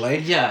eventually.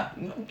 Yeah.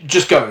 It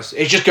just goes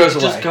away. Just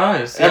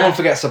goes. Everyone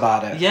forgets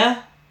about it.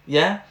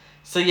 Yeah.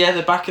 So yeah,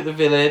 they're back at the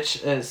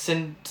village.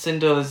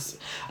 Sindel is...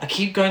 I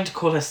keep going to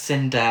call her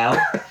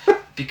Sindel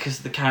because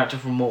of the character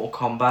from Mortal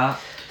Kombat.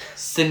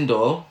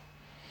 Sindel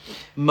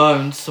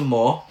moans some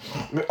more.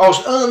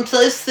 Oh, I'm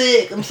so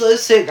sick. And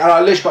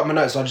I literally got my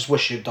notes, so I just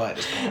wish she'd die at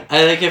this point.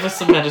 And they give her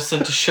some medicine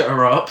to shut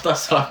her up.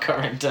 That's what I've got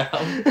written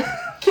down.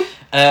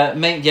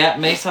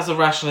 Mace has a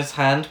rash on his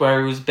hand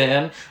where he was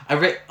bitten. I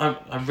writ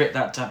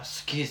that down.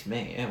 Excuse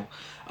me. Ew.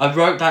 I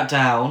wrote that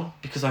down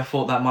because I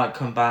thought that might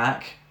come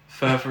back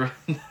further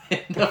in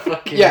the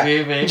fucking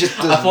movie. I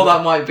thought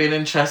that might be an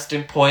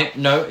interesting point.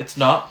 No, it's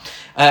not.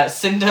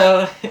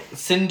 Sindel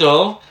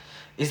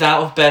is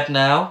out of bed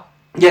now.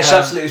 Yeah, she's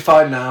absolutely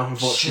fine now,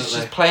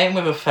 unfortunately. She's playing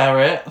with a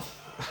ferret.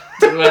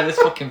 Where this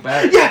fucking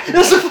ferret? Yeah,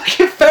 there's a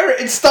fucking ferret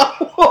in Star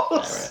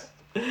Wars.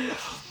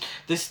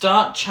 They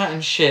start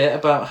chatting shit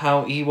about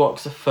how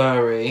Ewoks are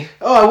furry.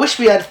 Oh, I wish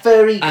we had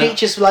furry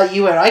creatures like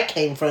you where I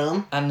came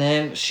from. And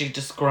then she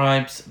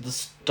describes the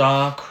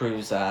Star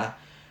Cruiser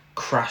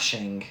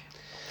crashing.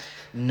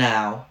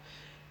 Now,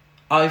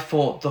 I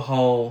thought the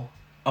whole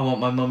 "I want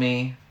my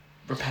mummy"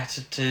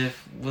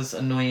 repetitive was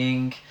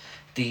annoying.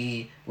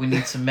 The "we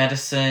need some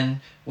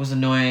medicine" was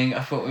annoying. I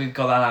thought we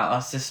got that out of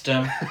our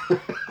system.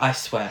 I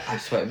swear,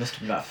 it must have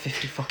been about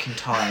 50 fucking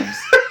times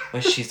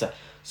where she's like,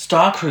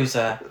 "Star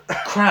Cruiser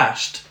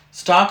crashed.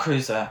 Star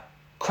Cruiser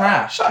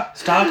crashed.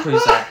 Star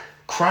Cruiser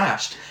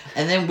crashed."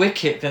 And then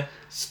Wicket, the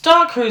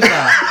 "Star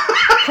Cruiser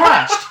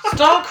crashed.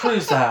 Star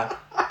Cruiser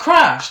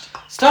crashed.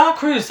 Star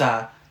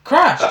Cruiser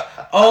crashed."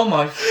 Oh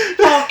my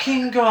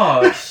fucking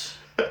god.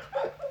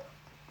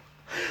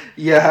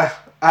 Yeah.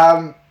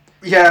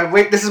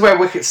 This is where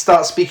Wicket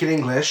starts speaking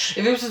English.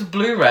 If it was just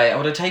Blu-ray, I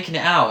would have taken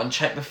it out and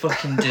checked the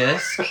fucking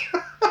disc.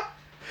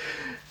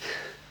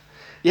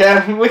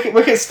 Yeah,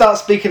 Wicket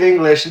starts speaking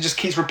English and just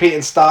keeps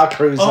repeating "Star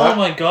Cruiser." Oh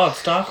my god,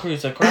 Star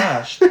Cruiser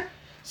crashed.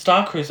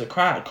 Star Cruiser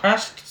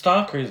crashed.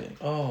 Star Cruiser.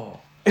 Oh.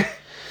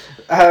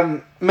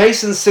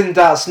 Mace and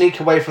Sindel sneak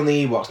away from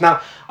the Ewoks. Now,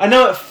 I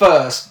know at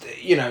first,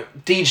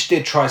 Deej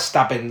did try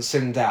stabbing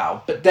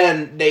Sindel, but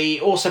then they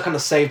also kind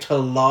of saved her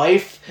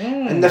life,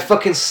 and they're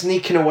fucking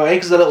sneaking away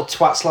because they're little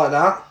twats like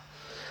that.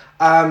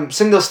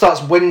 Sindel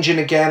starts whinging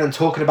again and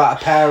talking about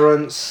her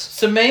parents.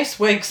 So Mace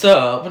wakes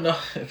up. No,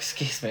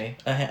 excuse me.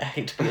 I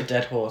hate to be a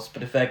dead horse,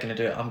 but if they're going to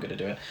do it, I'm going to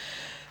do it.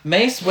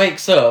 Mace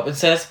wakes up and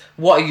says,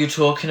 "What are you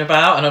talking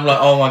about?" And I'm like,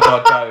 oh my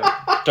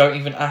god, don't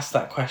even ask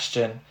that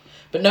question.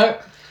 But no,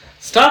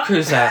 Star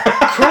Cruiser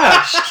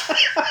crashed.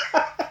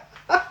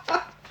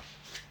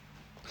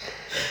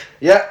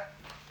 Yeah.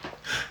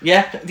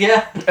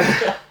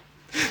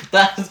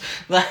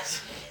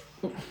 That's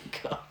oh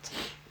god.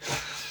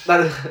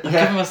 I'm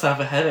giving myself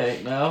a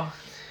headache now.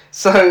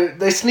 So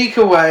they sneak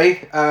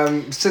away.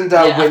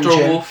 Sindel after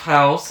whinging. a wolf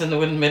house in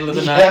the middle of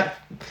the night.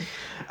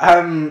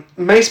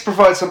 Mace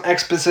provides some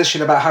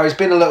exposition about how he's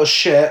been a little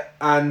shit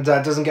and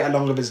doesn't get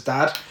along with his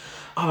dad.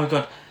 Oh my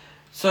god.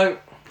 So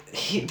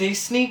they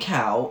sneak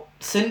out.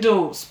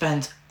 Sindel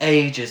spends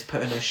ages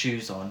putting her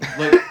shoes on.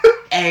 Like,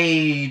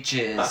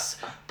 ages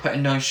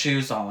putting no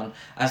shoes on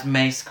as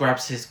Mace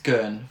grabs his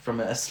gun from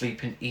a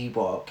sleeping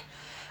Ewok.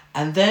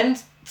 And then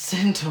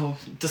Sindel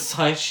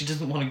decides she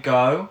doesn't want to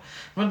go.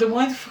 I'm like, then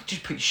why the fuck did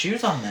you put your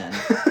shoes on then?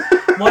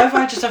 Why if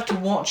I just have to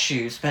watch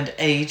you spend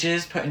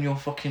ages putting your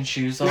fucking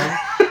shoes on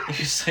if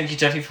you say you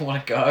don't even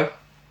want to go?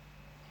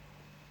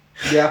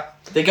 Yeah.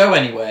 They go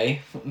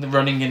anyway,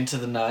 running into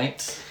the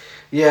night.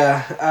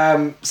 Yeah.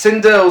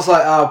 Sindel's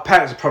like, oh,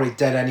 parents are probably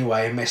dead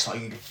anyway. And Mace's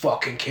like, you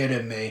fucking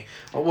kidding me?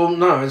 Well,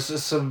 no,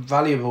 it's a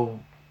valuable,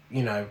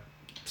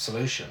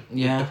 solution.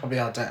 Yeah. They probably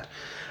are dead.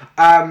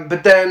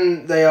 But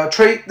then they're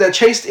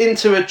chased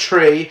into a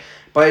tree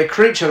by a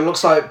creature that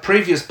looks like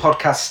previous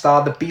podcast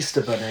star, the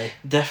Beaster Bunny.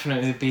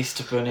 Definitely the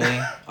Beaster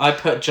Bunny. I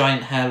put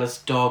giant hairless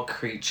dog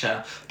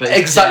creature, but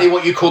exactly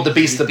what you called the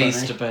Beaster Bunny.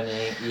 Beaster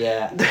Bunny,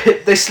 yeah.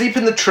 They sleep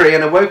in the tree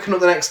and are woken up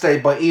the next day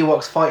by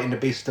Ewoks fighting the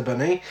Beaster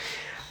Bunny.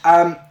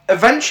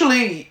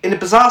 Eventually, in a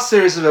bizarre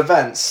series of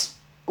events,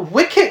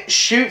 Wicket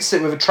shoots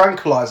it with a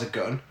tranquilizer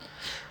gun.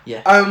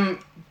 Yeah.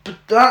 But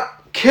that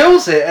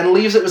kills it and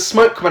leaves it with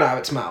smoke coming out of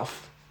its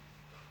mouth.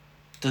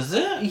 Does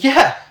it?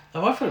 Yeah.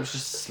 Oh, I thought it was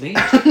just asleep.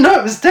 No,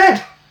 it was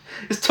dead.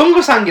 His tongue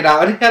was hanging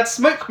out and he had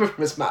smoke coming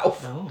from his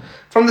mouth. Oh.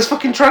 From this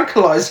fucking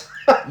tranquilizer.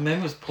 Maybe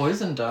it was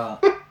poison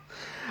dart.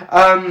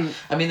 I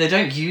mean, they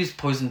don't use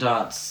poison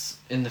darts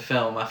in the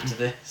film after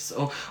this.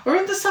 Or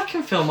in the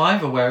second film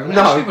either, where it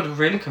actually would have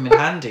really come in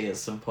handy at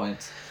some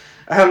point.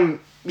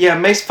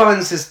 Mace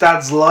finds his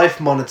dad's life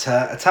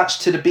monitor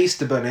attached to the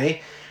Beaster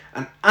Bunny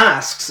and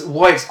asks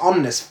why it's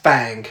on this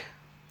fang.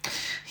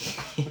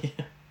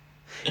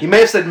 You may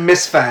have said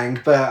Miss Fang,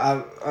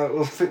 but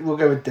we'll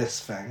go with this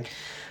Fang.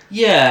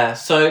 Yeah,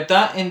 so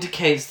that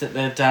indicates that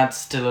their dad's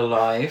still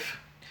alive.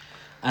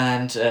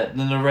 And the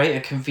narrator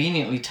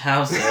conveniently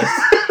tells us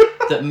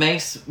that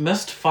Mace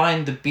must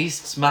find the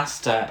beast's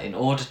master in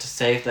order to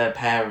save their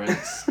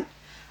parents.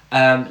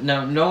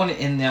 No one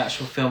in the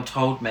actual film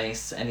told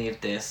Mace any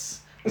of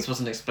this. This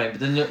wasn't explained, but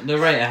the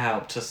narrator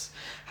helped us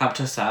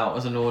out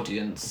as an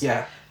audience.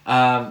 Yeah.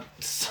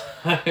 So,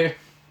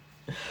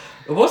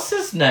 what's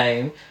his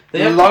name?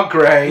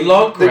 Logray.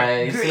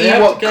 The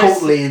Ewok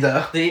cult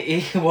leader.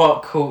 The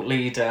Ewok cult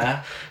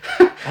leader.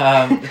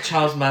 The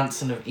Charles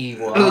Manson of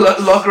Ewoks.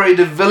 Logray,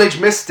 the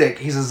village mystic.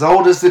 He's as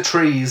old as the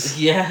trees.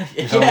 Yeah.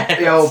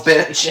 The old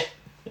bitch.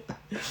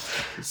 Yeah.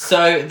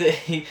 So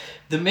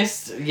the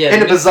mist. Yeah.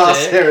 In a bizarre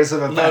mystic, series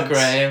of events.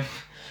 Logray,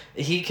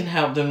 he can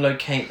help them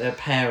locate their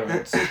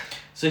parents.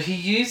 So he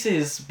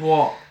uses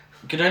what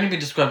could only be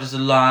described as a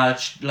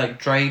large,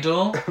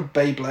 dreidel.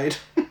 Beyblade.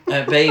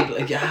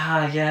 Beyblade.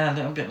 Yeah, a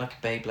little bit like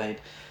a Beyblade.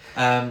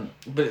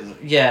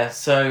 But yeah,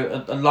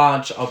 so a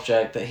large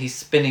object that he's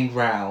spinning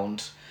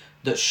round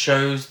that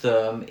shows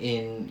them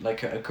in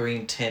a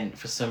green tint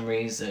for some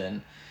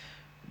reason.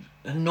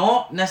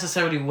 Not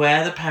necessarily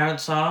where the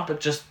parents are,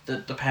 but just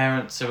that the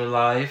parents are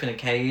alive in a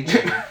cage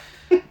and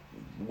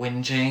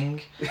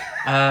whinging.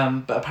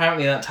 But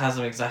apparently that tells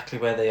them exactly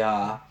where they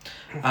are.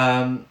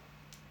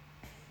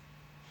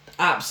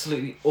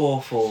 Absolutely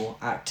awful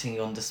acting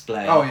on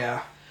display. Oh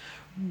yeah.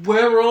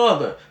 Where are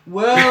they?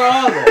 Where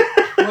are they?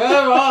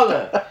 Where are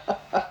they?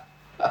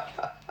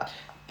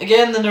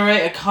 Again, the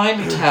narrator kind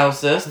of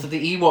tells us that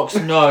the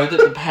Ewoks know that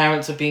the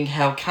parents are being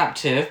held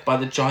captive by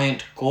the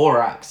giant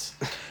Gorax,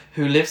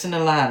 who lives in a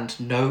land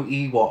no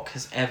Ewok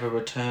has ever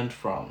returned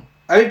from.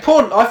 I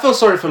feel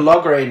sorry for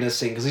Logray in this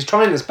scene because he's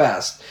trying his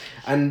best,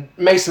 and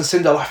Mace and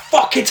Cinder are like,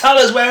 fucking tell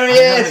us where he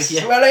is!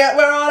 Yeah.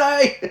 Where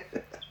are they?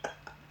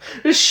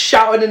 Just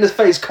shouting in his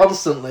face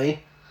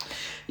constantly.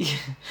 Yeah.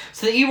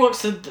 So the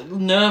Ewoks are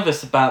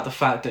nervous about the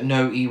fact that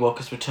no Ewok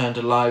has returned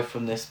alive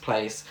from this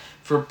place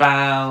for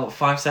about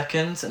 5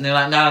 seconds, and they're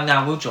like,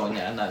 no, we'll join you,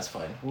 and that's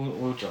fine.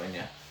 We'll join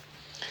you.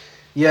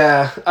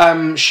 Yeah,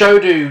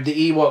 Shodu,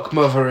 the Ewok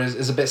mother,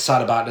 is a bit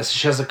sad about this.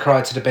 She has a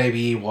cry to the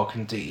baby Ewok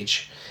and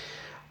Deej.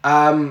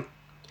 And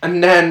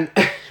then,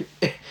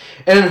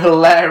 in a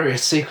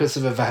hilarious sequence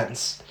of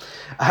events,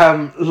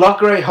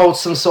 Logray holds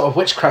some sort of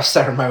witchcraft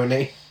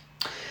ceremony.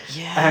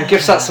 Yeah. And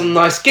gives out some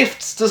nice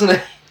gifts, doesn't he?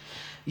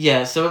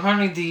 Yeah, so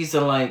apparently these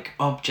are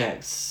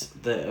objects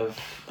that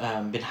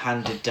have been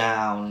handed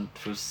down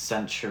through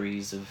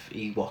centuries of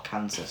Ewok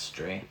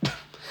ancestry.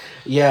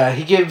 Yeah,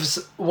 he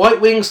gives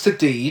white wings to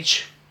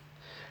Deej,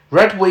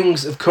 red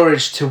wings of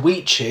courage to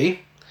Weechi,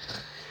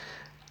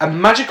 a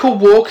magical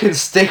walking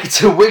stick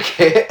to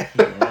Wicket,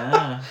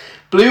 Yeah.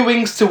 blue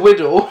wings to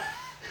Whittle,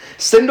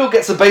 Sindel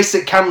gets a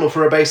basic candle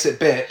for a basic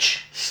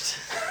bitch,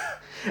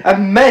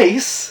 and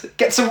Mace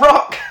gets a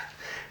rock.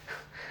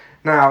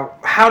 Now,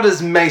 how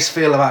does Mace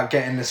feel about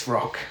getting this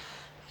rock?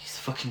 He's a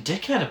fucking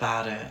dickhead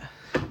about it.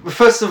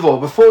 First of all,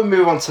 before we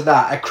move on to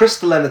that, a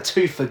crystal and a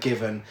tooth are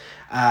given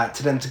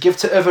to them to give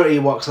to other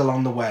Ewoks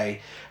along the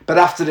way. But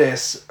after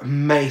this,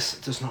 Mace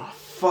does not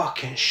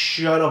fucking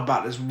shut up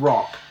about this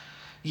rock.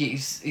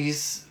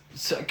 He's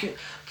so,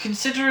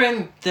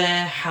 considering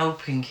they're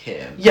helping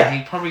him. Yeah.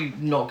 He's probably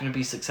not going to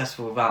be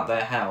successful without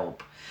their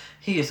help.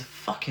 He is a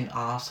fucking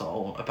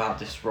arsehole about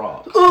this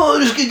rock. Oh,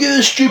 I'm just gonna get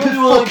a stupid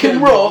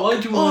fucking rock. Why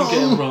do you want to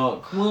get a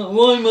rock?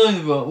 Why am I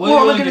the rock? What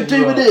am I gonna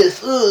do with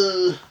this?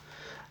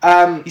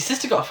 His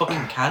sister got a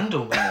fucking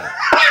candle, mate.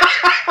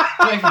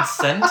 Not even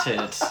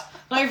scented.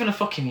 Not even a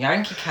fucking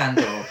Yankee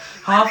candle.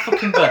 Half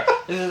fucking bit.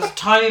 There's a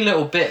tiny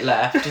little bit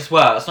left as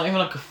well. It's not even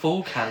like a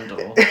full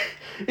candle.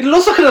 It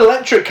looks like an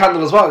electric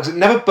candle as well because it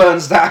never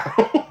burns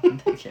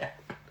down. Yeah.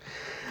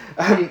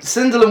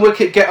 Sindel and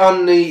Wicket get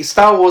on the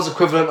Star Wars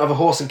equivalent of a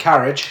horse and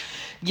carriage.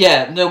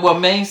 Yeah, no, well,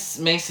 Mace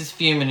is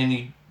fuming and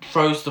he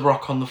throws the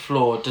rock on the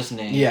floor, doesn't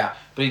he? Yeah.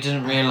 But he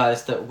doesn't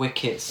realise that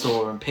Wicket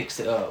saw and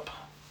picks it up.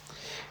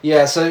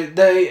 Yeah, so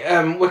they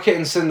Wicket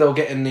and Sindel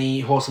get in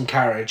the horse and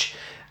carriage,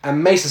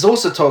 and Mace is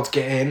also told to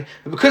get in,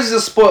 but because he's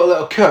a spoiled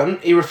little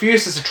cunt, he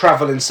refuses to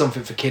travel in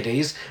something for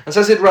kiddies and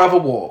says he'd rather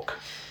walk.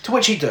 To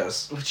which he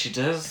does. Which he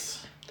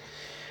does.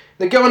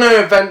 They go on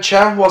an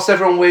adventure whilst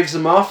everyone waves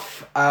them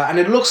off, and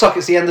it looks like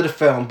it's the end of the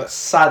film, but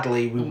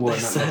sadly we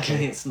weren't.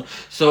 Sadly, it's not.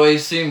 So I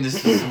assume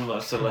this is some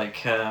sort of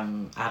like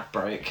ad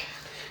break.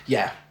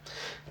 Yeah.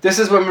 This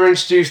is when we're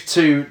introduced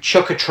to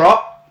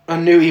Chuck-a-Trot, a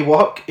new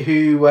Ewok,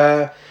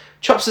 who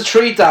chops a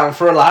tree down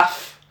for a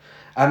laugh,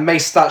 and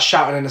Mace starts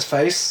shouting in his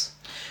face.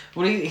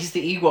 Well, he's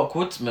the Ewok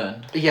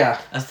woodsman. Yeah.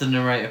 As the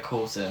narrator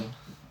calls him.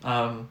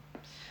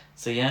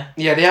 So yeah.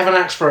 Yeah, they have an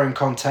axe throwing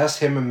contest,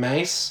 him and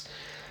Mace.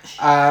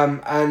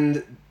 And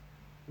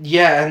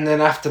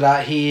then after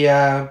that he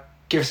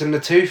gives him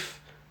the tooth.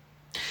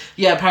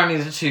 Yeah,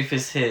 apparently the tooth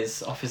is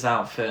his, off his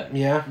outfit.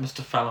 Yeah. Must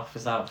have fell off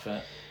his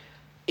outfit.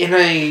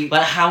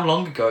 Like how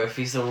long ago if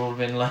these are all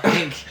been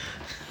like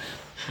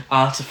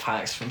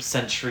artifacts from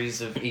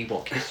centuries of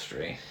Ewok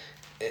history?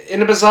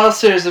 In a bizarre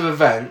series of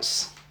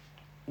events,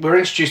 we're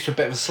introduced to a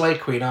bit of a Slay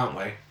Queen, aren't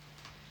we?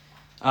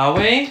 Are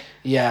we?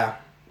 Yeah.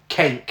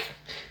 Kank.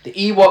 The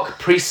Ewok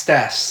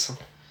priestess.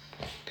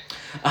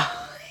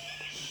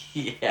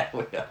 Yeah,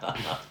 we are.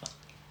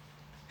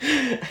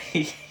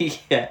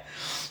 Yeah.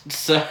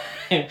 So,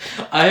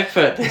 I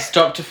put they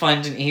stopped to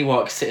find an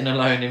Ewok sitting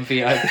alone in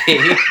VIP.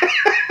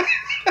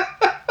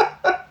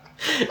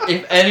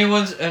 If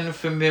anyone's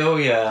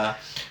unfamiliar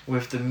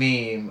with the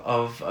meme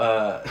of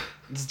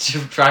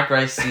Drag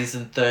Race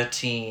season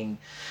 13,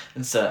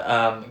 and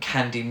so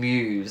Candy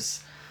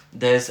Muse,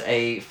 there's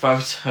a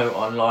photo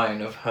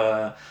online of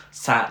her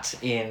sat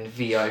in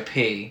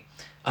VIP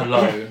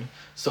alone,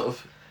 sort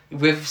of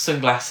with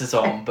sunglasses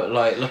on, but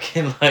like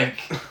looking like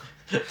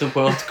the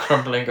world's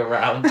crumbling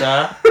around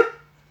her.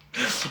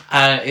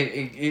 And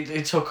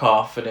it took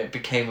off and it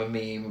became a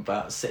meme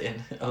about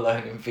sitting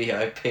alone in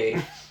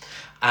VIP.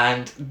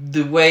 And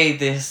the way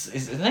this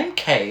is the name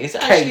K, is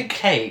it actually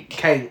Cake?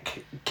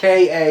 Kank.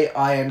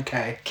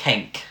 K-A-I-N-K.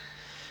 Kank.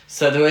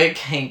 So the way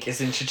Kank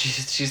is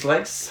introduced, she's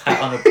like sat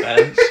on a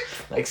bench,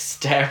 like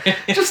staring.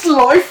 Just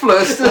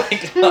lifeless,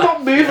 Like,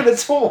 not moving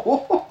at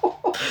all.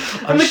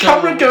 I'm And the sure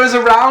camera goes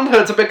around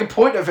her to make a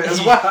point of it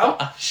as well.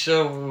 I'm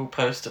sure we'll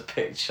post a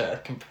picture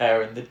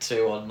comparing the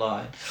two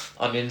online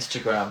on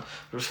Instagram.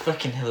 It was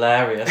fucking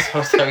hilarious. I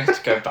was going to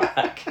go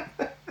back.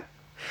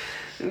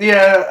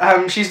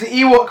 Yeah, she's the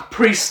Ewok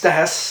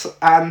priestess,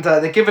 and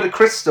they give her the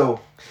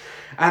crystal.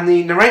 And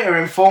the narrator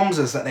informs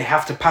us that they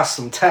have to pass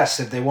some tests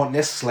if they want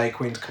this Slay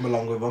Queen to come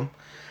along with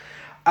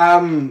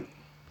them.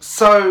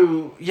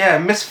 So, yeah,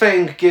 Miss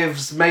Thing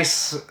gives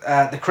Mace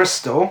the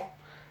crystal,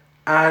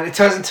 and it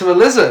turns into a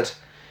lizard.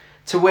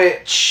 To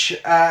which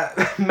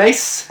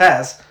Mace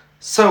says,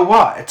 "So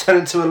what? It turned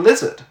into a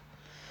lizard."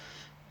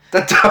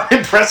 That don't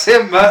impress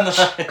him much.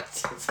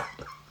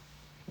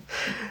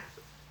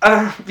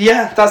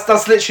 Yeah,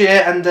 that's literally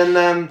it. And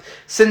then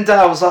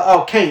Sindel was like,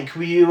 "Oh, Kank,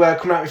 will you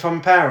come out with my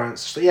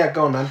parents?" She's like, "Yeah,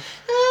 go on then."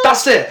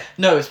 That's it.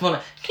 No, it's more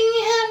like, "Can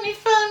you help me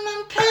find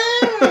my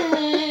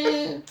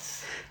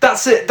parents?"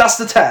 That's it. That's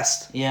the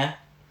test. Yeah,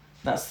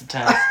 that's the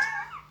test.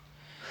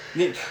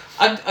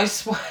 I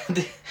swear,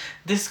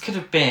 this could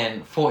have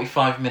been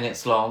 45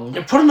 minutes long.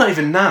 Probably not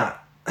even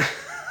that.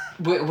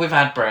 With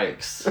ad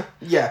breaks.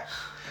 Yeah.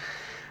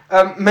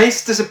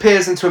 Mace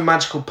disappears into a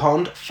magical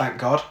pond, thank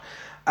God,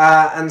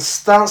 and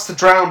starts to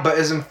drown, but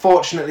is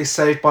unfortunately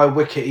saved by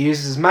Wicket. He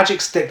uses his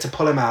magic stick to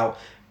pull him out.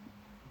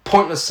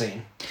 Pointless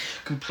scene.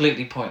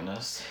 Completely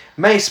pointless.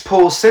 Mace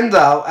puts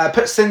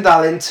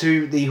Sindel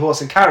into the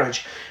horse and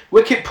carriage.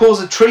 Wicket pulls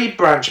a tree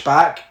branch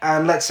back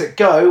and lets it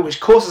go,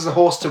 which causes the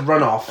horse to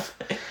run off.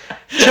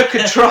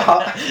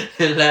 Chuck-a-Trot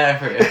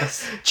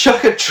Hilarious.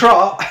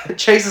 Chuck-a-Trot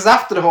chases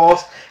after the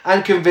horse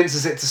and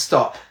convinces it to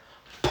stop.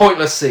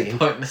 Pointless scene.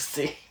 Pointless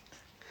scene.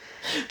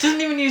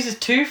 Doesn't even use his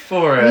tooth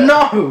for it.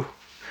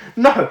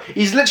 No,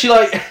 he's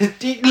literally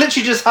he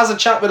literally just has a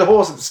chat with the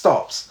horse and it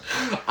stops.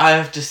 I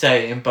have to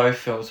say, in both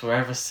films,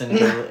 wherever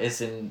Sindel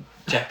is in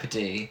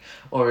jeopardy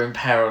or in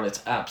peril,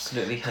 it's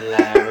absolutely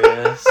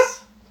hilarious.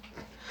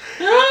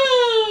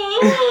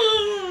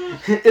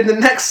 In the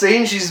next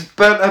scene, she's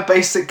burnt her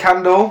basic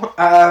candle.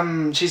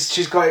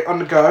 She's got it on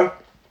the go.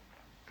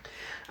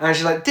 And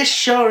she's like, this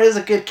sure is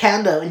a good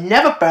candle. It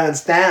never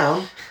burns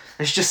down.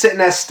 And she's just sitting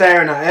there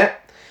staring at it.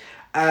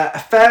 A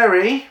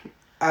fairy,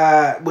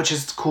 which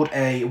is called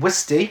a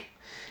Wisty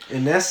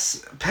in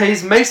this,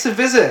 pays Mace a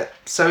visit.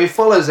 So he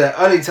follows it,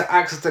 only to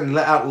accidentally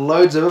let out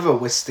loads of other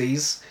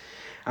Wisties.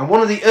 And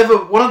one of the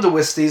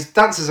Wisties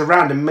dances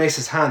around in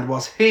Mace's hand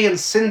whilst he and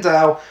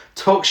Sindel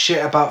talk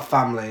shit about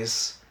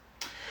families.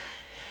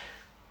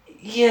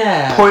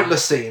 Yeah.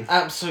 Pointless scene.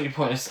 Absolutely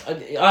pointless.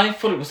 I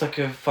thought it was like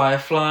a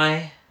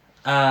Firefly,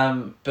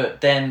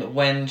 but then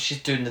when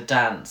she's doing the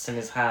dance in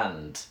his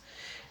hand,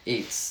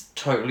 it's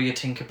totally a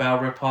Tinkerbell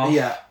ripoff.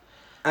 Yeah.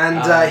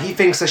 And he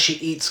thinks that she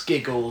eats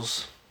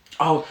Giggles.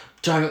 Oh,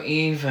 don't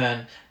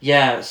even.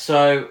 Yeah,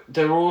 so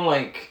they're all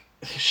like...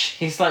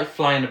 She's like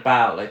flying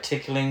about, like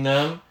tickling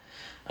them.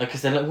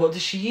 Because they're like, what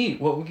does she eat?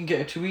 What we can get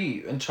her to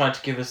eat? And try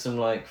to give her some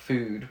like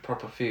food,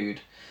 proper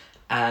food.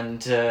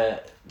 And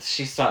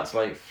she starts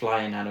like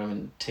flying at them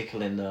and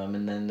tickling them,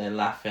 and then they're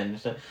laughing.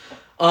 So,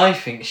 I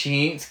think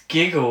she eats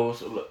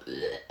Giggles.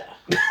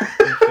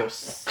 I feel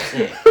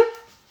sick.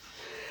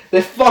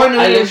 They finally...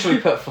 I literally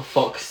put for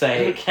fuck's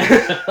sake.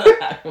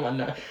 My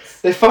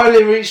notes. They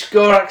finally reached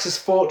Gorax's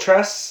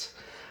fortress.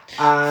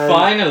 And...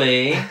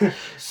 Finally.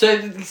 So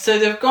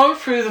they've gone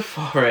through the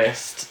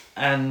forest,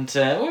 and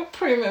we're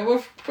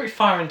pretty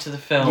far into the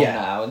film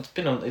now.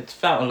 It's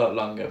felt a lot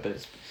longer,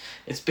 but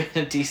it's been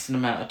a decent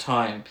amount of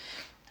time,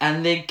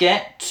 and they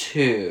get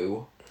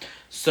to,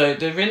 so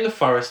they're in the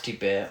foresty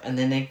bit, and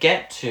then they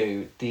get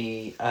to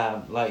the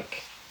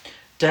like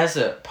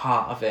desert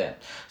part of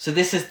it. So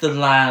this is the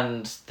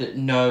land that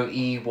no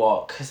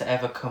Ewok has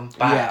ever come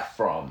back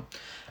from,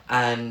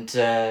 and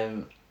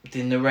the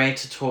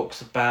narrator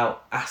talks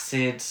about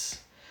acid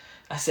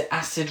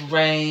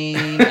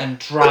rain and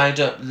dried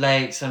up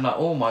lakes. I'm like,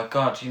 oh my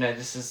god,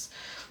 this is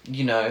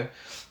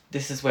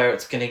where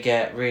it's gonna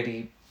get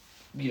really,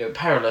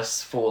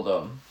 perilous for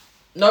them.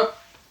 Nope.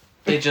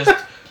 They just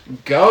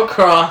go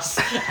across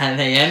and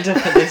they end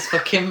up at this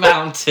fucking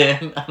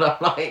mountain, and I'm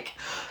like,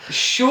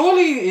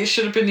 surely it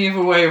should have been the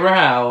other way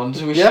around.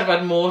 We should have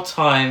had more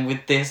time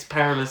with this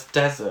perilous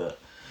desert.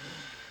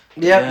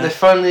 Yeah, they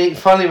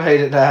finally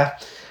made it there.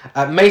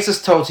 Mace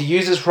is told to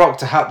use his rock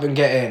to help them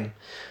get in.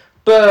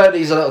 But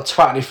he's a little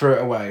twat and he threw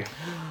it away.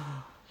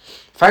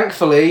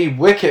 Thankfully,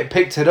 Wicket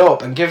picked it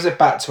up and gives it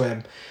back to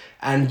him.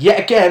 And yet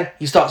again,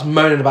 he starts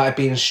moaning about it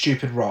being a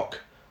stupid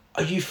rock.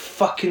 Are you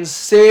fucking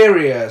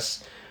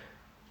serious?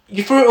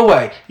 You threw it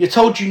away. You're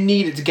told you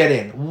need it to get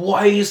in. Why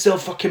are you still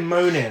fucking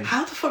moaning?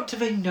 How the fuck do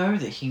they know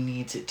that he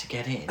needs it to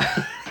get in?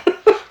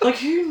 Like,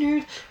 who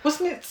knew?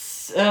 Wasn't it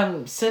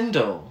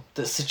Sindel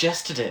that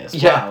suggested it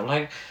as well?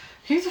 Like,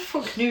 who the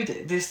fuck knew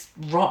that this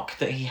rock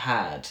that he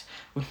had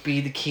would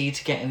be the key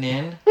to getting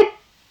in?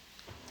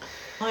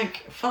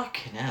 Like,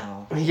 fucking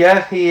hell.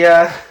 Yeah,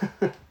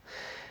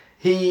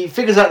 he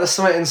figures out there's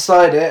something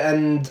inside it,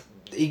 and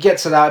he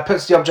gets it out,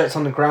 puts the object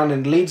on the ground,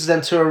 and leads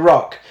them to a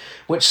rock,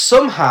 which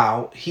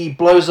somehow he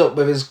blows up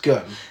with his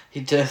gun.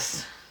 He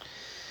does.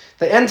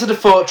 They enter the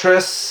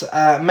fortress.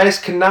 Mace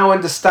can now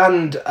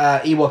understand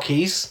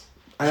Ewokese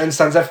and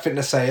understands everything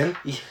they're saying.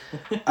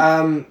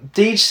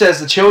 Deej says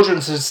the children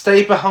should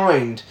stay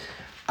behind,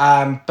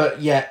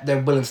 but yet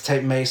they're willing to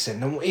take Mace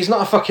in. And he's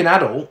not a fucking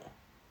adult.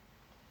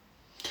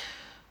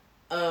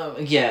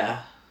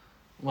 Yeah.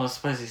 Well, I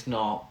suppose he's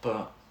not,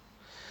 but...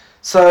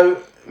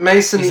 So,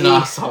 Mace and he's an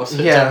arsehole, so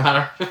it doesn't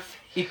matter if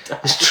he does.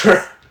 It's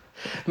true.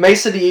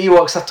 Mace and the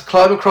Ewoks have to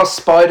climb across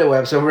spider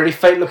webs, so really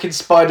fake-looking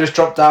spiders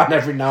drop down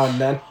every now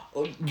and then.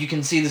 You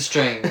can see the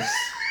strings.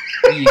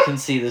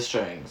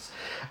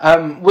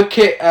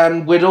 Wicket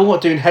and Whittle are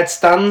doing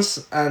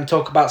headstands and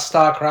talk about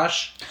Star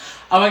Crash.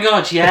 Oh my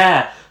god,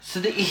 yeah. So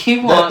the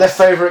Ewoks... Their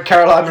favourite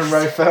Caroline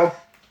Munro film.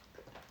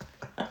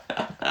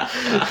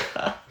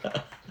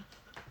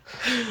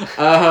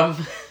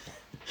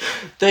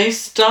 They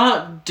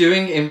start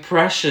doing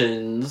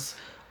impressions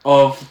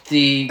of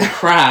the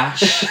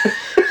crash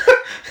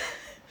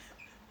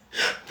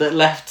that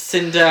left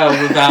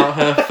Sindel without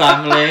her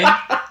family.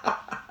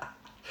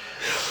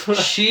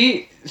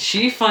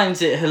 She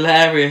finds it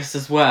hilarious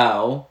as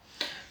well,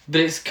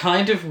 but it's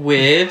kind of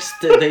weird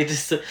that they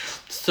just...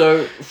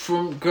 So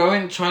from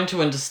trying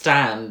to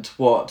understand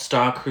what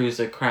Star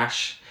Cruiser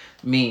crash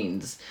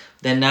means,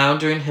 they're now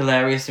doing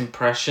hilarious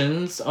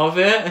impressions of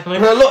it.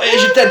 Like, look,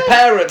 here's your dead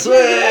parents.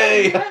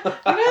 Hey! You know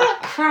that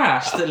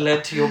crash that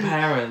led to your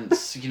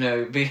parents,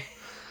 be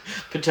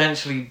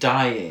potentially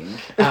dying.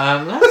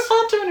 Let's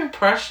start doing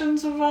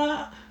impressions of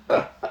that.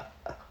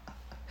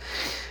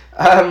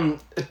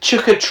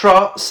 Chuka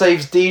Trot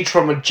saves Deej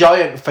from a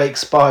giant fake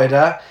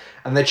spider,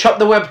 and they chop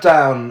the web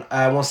down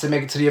once they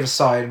make it to the other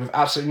side with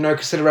absolutely no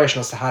consideration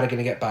as to how they're going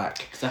to get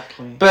back.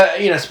 Exactly. But,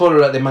 spoiler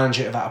alert, they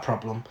manage it without a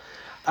problem.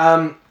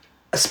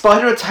 A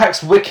spider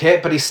attacks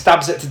Wicket, but he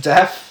stabs it to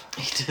death.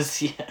 He does,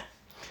 yeah.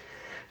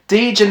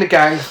 Deej and the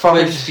gang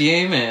find... We're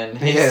fuming.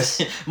 Yes.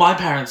 My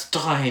parents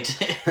died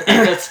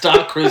in a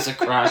Star Cruiser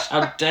crash.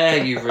 How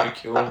dare you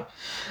ridicule?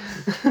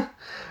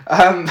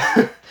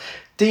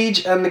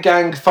 Deej and the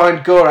gang find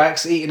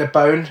Gorax eating a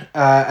bone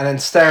and then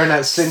staring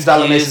at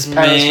Cinderella-Mace's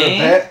parents for a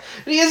bit.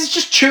 He is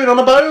just chewing on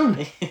a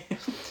bone.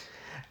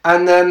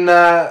 And then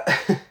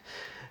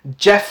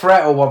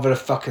Jeffrey, or whatever the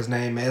fuck his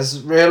name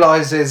is,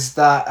 realises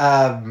that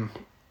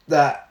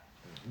that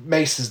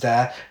Mace is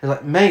there. He's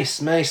like,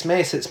 Mace,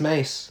 it's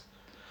Mace.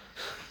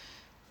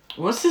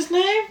 What's his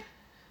name?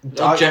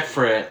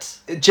 Jeffrey.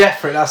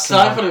 Jeffrey, that's the So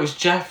I name. thought it was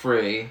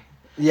Jeffrey.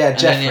 Yeah, And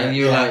Jeffrey. then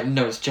you were yeah. like,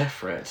 no, it's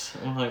Jeffrey.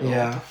 I'm like,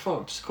 Yeah. what the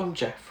fuck? Just call him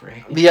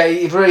Jeffrey. Yeah,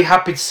 he's really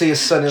happy to see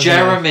his son, isn't he?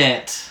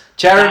 Jeremit.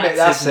 Jeremy,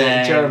 that's his it,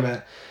 name.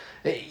 Jeremy.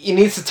 He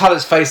needs to tell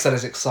his face that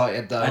he's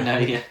excited, though. I know,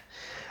 yeah.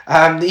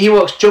 The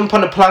Ewoks jump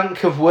on a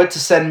plank of wood to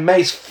send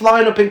Mace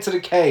flying up into the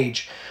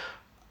cage,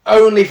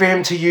 only for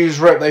him to use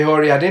rope they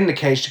already had in the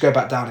cage to go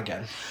back down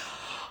again.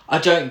 I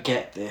don't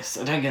get this.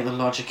 I don't get the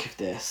logic of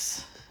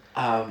this.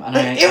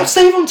 It'll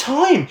save on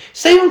time.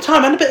 Save on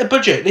time and a bit of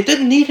budget. They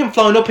didn't need him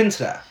flying up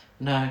into there.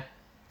 No.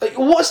 Like,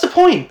 what's the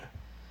point?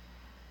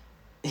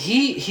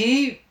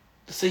 He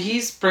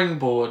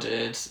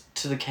springboarded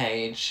to the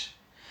cage,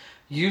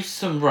 used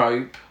some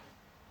rope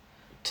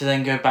to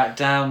then go back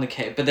down the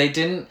cage, but they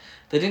didn't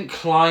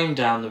climb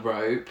down the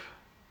rope.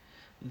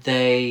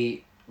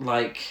 They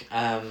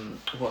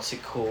what's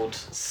it called?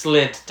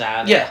 Slid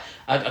down. Yeah.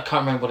 I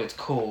can't remember what it's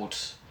called.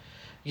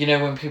 You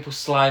know when people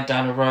slide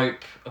down a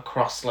rope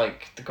across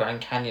like the Grand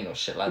Canyon or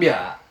shit like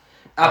that.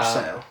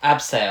 Abseil.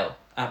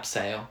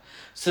 Abseil.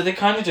 So they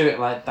kind of do it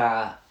like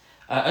that.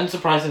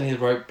 Unsurprisingly, the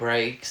rope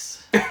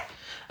breaks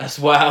as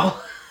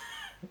well.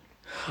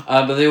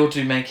 But they all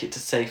do make it to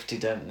safety,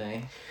 don't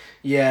they?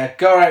 Yeah,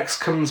 Gorax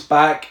comes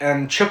back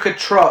and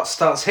Chuck-a-Trot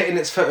starts hitting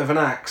its foot with an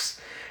axe.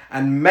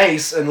 And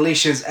Mace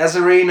unleashes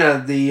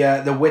Ezerina,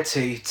 the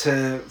witty,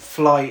 to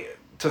fly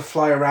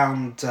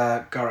around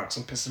Gorax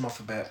and piss him off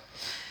a bit.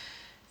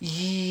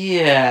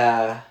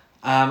 Yeah,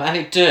 and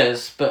it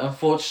does, but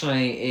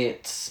unfortunately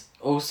it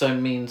also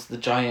means the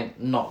giant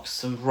knocks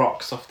some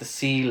rocks off the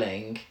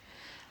ceiling,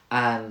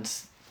 and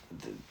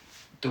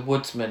the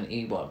woodsman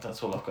Ewok,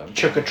 that's all I've got.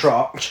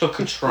 Chuck-a-Trot.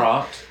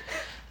 Chuck-a-Trot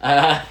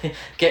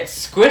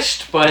gets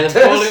squished by the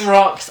falling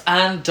rocks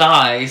and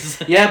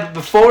dies. Yeah, but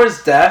before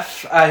his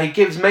death, he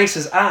gives Mace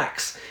his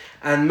axe,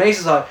 and Mace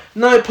is like,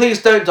 "No,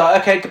 please don't die.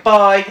 Okay,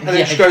 goodbye," and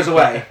then just goes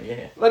away.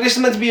 Yeah. Like, this is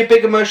meant to be a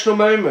big emotional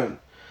moment.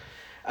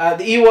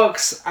 The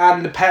Ewoks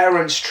and the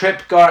parents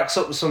trip Gorax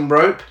up with some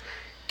rope.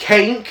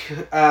 Kank,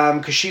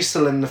 because she's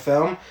still in the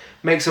film,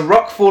 makes a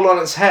rock fall on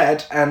its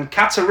head, and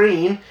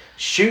Katarine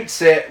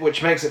shoots it,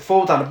 which makes it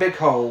fall down a big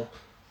hole.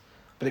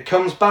 But it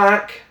comes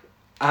back,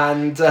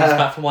 and... Comes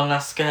back for one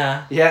last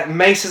scare. Yeah,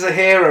 Mace is a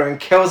hero and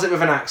kills it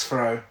with an axe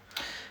throw.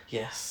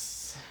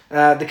 Yes.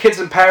 The kids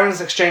and parents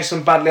exchange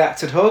some badly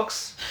acted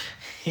hugs.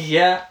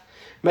 Yeah.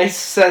 Mace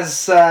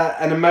says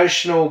an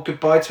emotional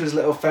goodbye to his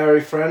little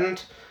fairy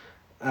friend,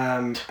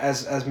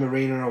 as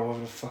Marina, or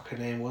whatever the fuck her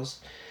name was.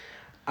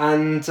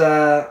 And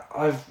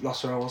I've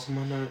lost where I was in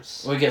my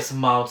notes. We get some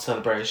mild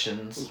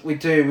celebrations. We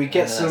do. We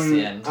get And some. that's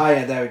the end. Oh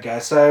yeah, there we go.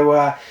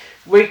 So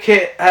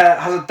Wicket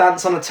has a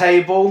dance on a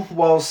table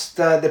whilst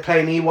they're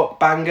playing Ewok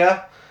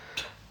Banger,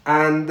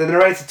 and the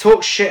narrator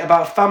talks shit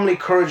about family,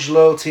 courage,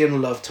 loyalty,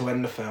 and love to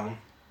end the film.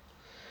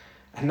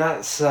 And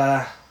that's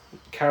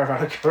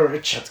Caravan of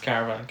Courage. That's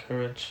Caravan of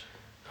Courage.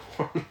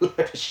 What a load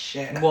of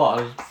shit.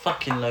 What a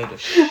fucking load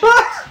of shit.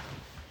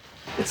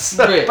 It's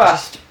so bad.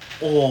 Just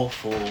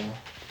awful.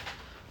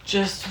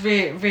 Just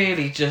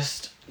really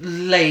just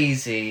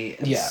lazy.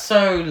 Yeah.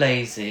 So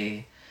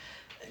lazy.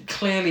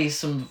 Clearly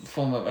some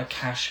form of a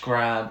cash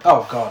grab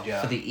Oh god,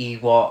 yeah. for the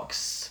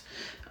Ewoks.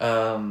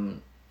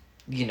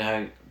 You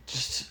know,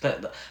 just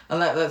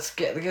let's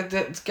get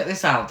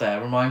this out there.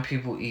 Remind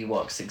people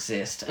Ewoks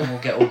exist, and we'll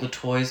get all the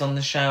toys on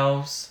the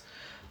shelves.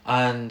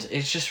 And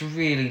it's just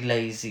really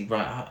lazy,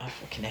 right? I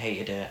fucking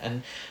hated it,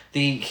 and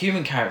the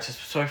human characters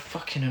were so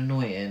fucking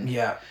annoying.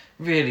 Yeah.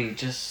 Really,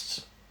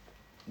 just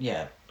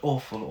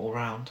awful all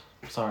round.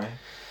 Sorry.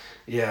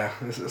 Yeah,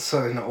 it's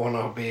certainly not one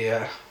I'll be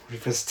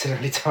revisiting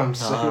anytime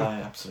soon. No,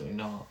 absolutely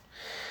not.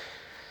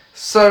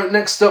 So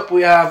next up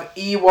we have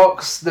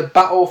Ewoks: The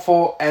Battle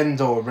for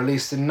Endor,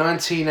 released in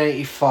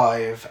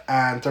 1985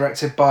 and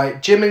directed by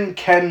Jim and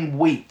Ken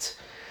Wheat,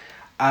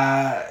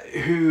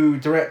 who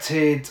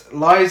directed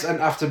Lies and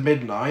After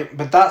Midnight,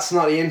 but that's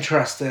not the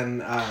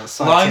interesting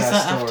side Lies to their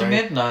After story.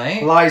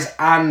 Midnight? Lies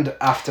and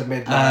After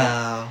Midnight.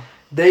 Oh.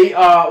 They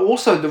are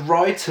also the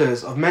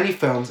writers of many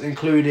films,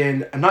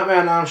 including A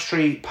Nightmare on Elm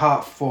Street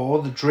Part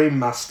 4, The Dream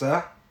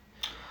Master,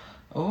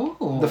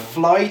 Oh. The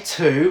Fly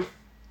 2,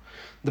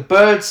 The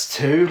Birds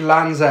 2,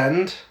 Land's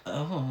End,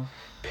 Oh.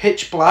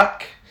 Pitch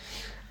Black,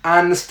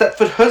 and The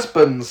Stepford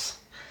Husbands.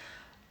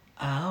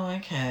 Oh,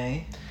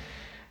 okay.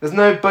 There's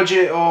no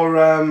budget or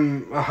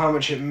how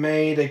much it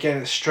made.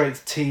 Again, it's straight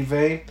to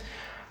TV.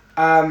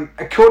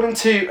 According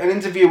to an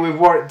interview with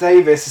Warwick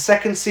Davis, the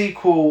second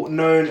sequel,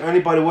 known only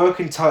by the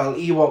working title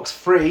Ewoks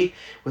 3,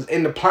 was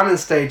in the planning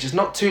stages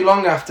not too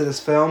long after this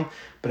film,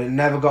 but it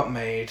never got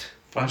made.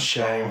 What a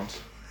shame.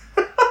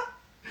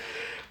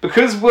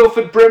 Because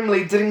Wilford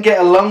Brimley didn't get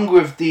along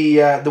with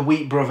the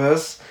Wheat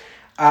brothers,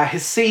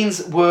 his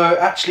scenes were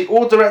actually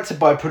all directed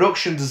by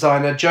production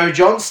designer Joe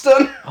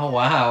Johnston. Oh,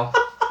 wow.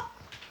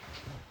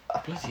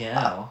 Bloody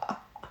hell.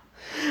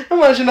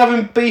 Imagine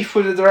having beef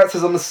with the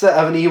directors on the set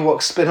of an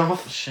Ewok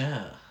spin-off. Shit.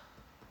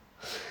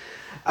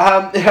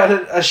 It had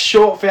a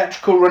short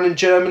theatrical run in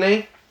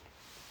Germany.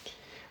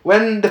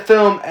 When the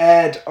film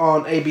aired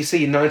on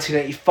ABC in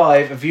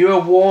 1985, a viewer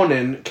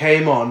warning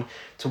came on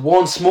to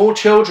warn small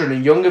children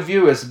and younger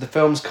viewers of the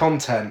film's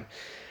content.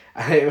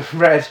 And it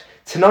read,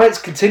 "Tonight's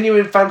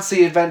continuing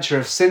fantasy adventure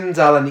of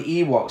Sindel and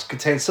the Ewoks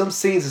contains some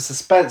scenes of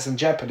suspense and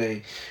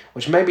jeopardy,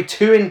 which may be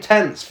too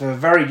intense for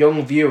very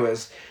young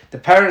viewers. The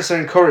parents are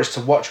encouraged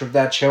to watch with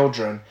their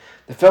children.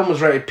 The film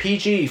was rated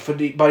PG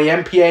by the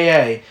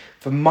MPAA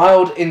for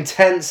mild,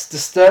 intense,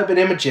 disturbing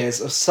images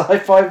of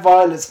sci-fi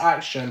violence,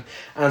 action,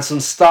 and some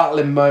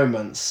startling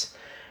moments."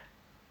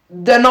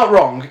 They're not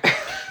wrong.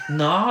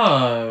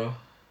 No.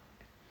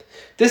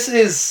 This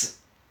is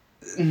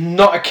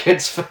not a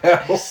kid's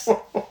film.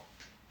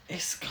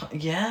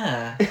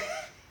 Yeah.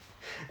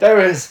 There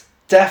is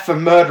death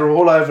and murder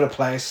all over the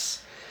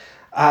place.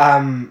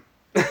 I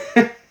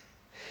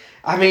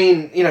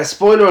mean,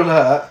 spoiler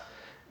alert,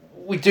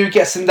 we do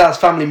get Sindel's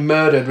family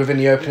murdered within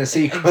the opening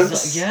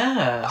sequence.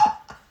 Yeah.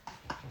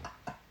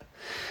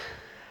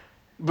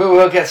 But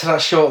we'll get to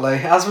that shortly.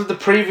 As with the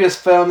previous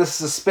film,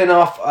 this is a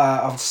spin-off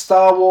of the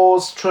Star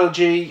Wars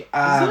trilogy. Is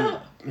it?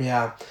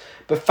 Yeah.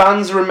 But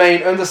fans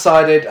remain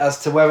undecided as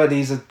to whether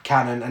these are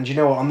canon. And you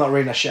know what? I'm not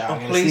reading that shit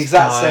out. Oh, It's the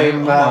exact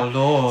same. Oh, my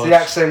Lord. It's the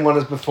exact same one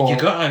as before. You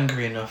got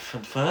angry enough for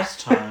the first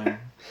time.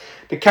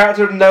 The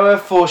character of Noah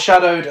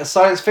foreshadowed a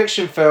science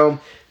fiction film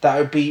that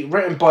would be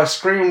written by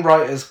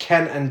screenwriters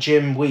Ken and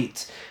Jim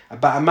Wheat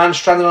about a man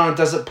stranded on a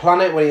desert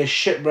planet when he is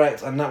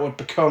shipwrecked, and that would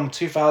become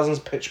 2000's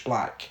Pitch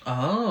Black.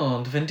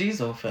 Oh, the Vin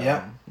Diesel film.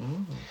 Yeah.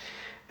 Ooh.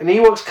 An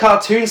Ewoks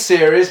cartoon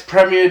series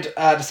premiered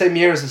the same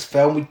year as this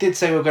film. We did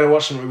say we were going to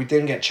watch them, but we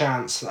didn't get a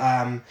chance.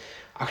 I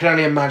can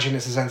only imagine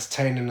it's as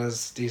entertaining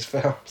as these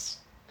films.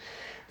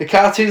 The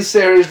cartoon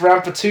series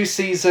ran for 2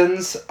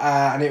 seasons,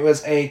 and it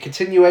was a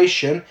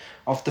continuation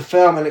of the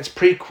film and its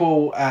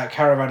prequel,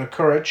 Caravan of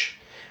Courage.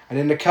 And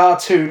in the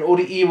cartoon, all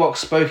the Ewoks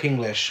spoke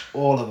English,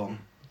 all of them.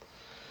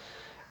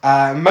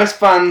 Most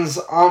fans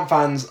aren't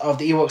fans of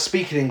the Ewoks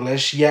speaking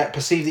English, yet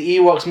perceive the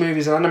Ewoks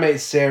movies and animated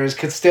series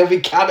could still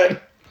be canon.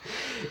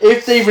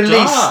 If they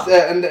released,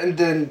 and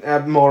then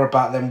more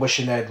about them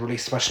wishing they'd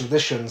release special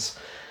editions.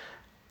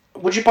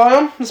 Would you buy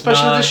them, the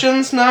special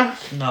editions? No?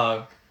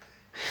 No.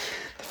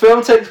 The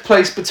film takes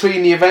place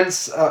between the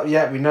events,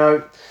 we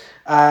know.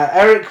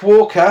 Eric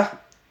Walker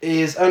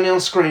is only on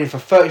screen for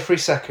 33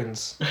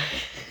 seconds.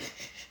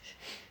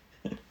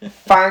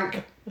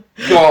 Thank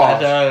God.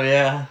 I know,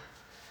 yeah.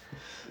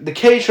 The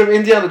cage from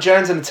Indiana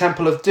Jones and the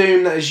Temple of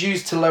Doom that is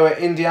used to lower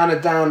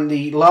Indiana down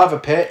the lava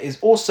pit is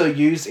also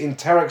used in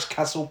Terek's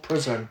Castle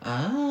prison.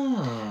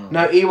 Oh.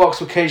 No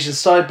Ewoks were caged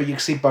inside, but you can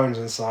see bones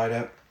inside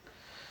it.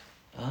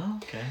 Oh,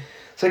 okay.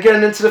 So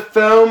getting into the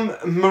film,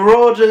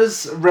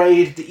 marauders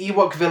raid the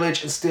Ewok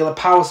village and steal a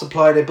power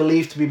supply they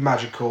believe to be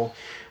magical.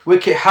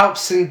 Wicket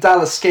helps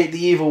Sindel escape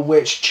the evil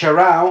witch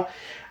Cherau,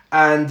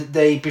 and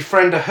they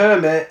befriend a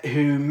hermit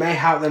who may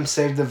help them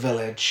save the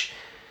village.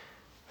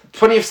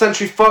 20th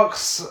Century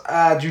Fox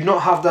do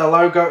not have their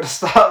logo at the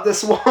start of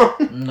this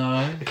one.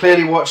 No. They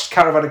clearly watched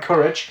Caravan of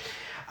Courage.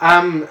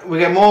 We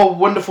get more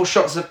wonderful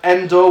shots of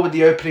Endor with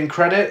the opening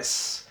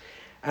credits.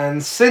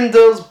 And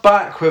Cinder's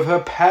back with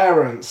her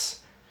parents.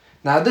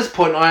 Now at this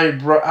point I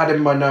had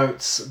in my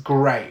notes,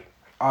 great.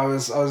 I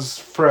was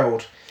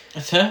thrilled.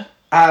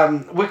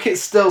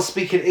 Wicket's still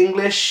speaking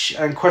English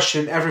and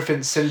questioning everything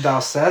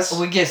Sindel says.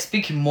 Well, yeah,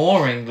 speaking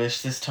more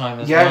English this time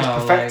as well. Yeah, he's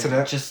perfected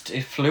it. Just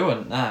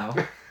fluent now.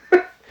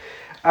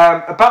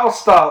 A battle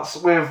starts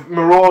with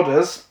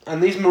marauders,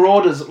 and these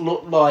marauders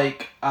look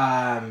like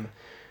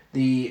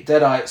the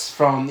Deadites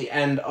from the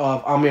end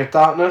of Army of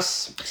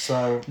Darkness.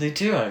 So they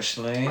do,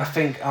 actually. I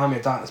think Army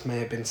of Darkness may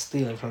have been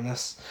stealing from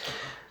this.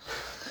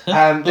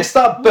 They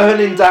start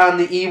burning down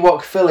the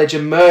Ewok village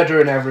and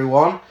murdering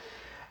everyone.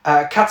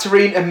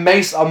 Katarine and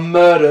Mace are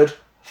murdered,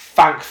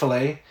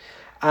 thankfully,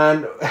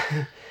 and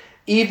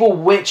evil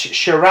witch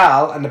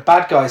Cheral and the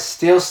bad guys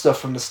steal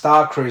stuff from the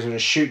Star Cruiser and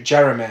shoot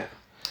Jeremy.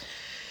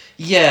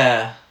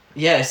 Yeah,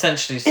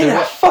 essentially. So in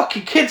a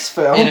fucking kids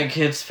film. In a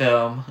kids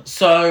film.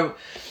 So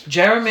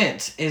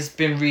Jeremit has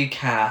been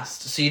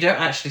recast, so you don't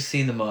actually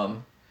see the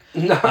mum.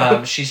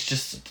 No. She's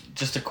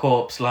just a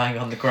corpse lying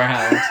on the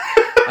ground.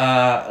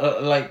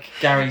 Like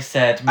Gary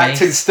said, Mace,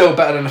 acting's still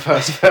better than the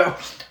first film.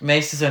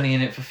 Mace is only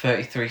in it for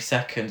 33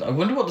 seconds. I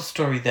wonder what the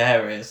story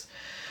there is.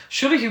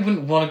 Surely he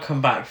wouldn't want to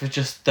come back for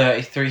just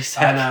 33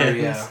 seconds. I know,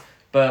 yeah.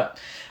 But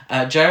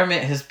Jeremy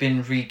has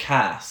been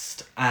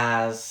recast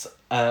as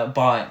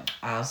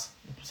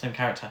same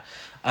character,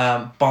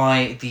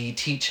 by the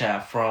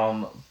teacher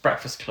from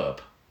Breakfast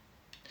Club.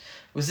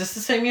 Was this the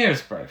same year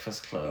as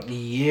Breakfast Club? The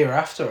year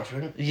after, I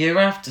think. The year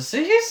after.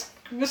 So he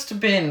must have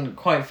been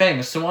quite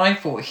famous. So I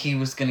thought he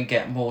was going to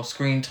get more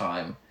screen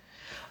time.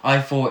 I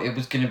thought it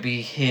was going to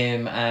be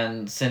him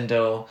and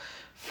Sindel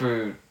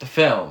through the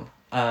film.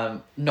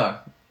 No,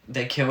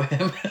 they kill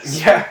him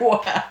as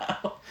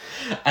well.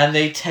 And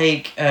they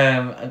take,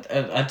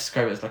 I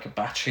describe it as like a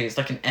battery. It's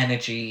like an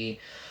energy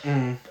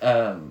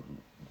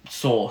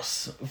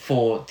source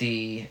for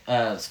the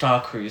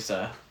Star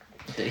Cruiser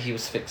that he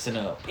was fixing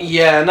up.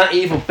 Yeah, and that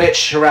evil bitch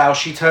Shirao,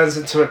 she turns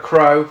into a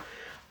crow,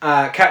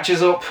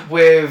 catches up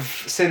with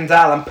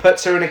Sindel and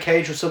puts her in a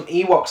cage with some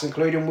Ewoks,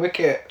 including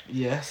Wicket.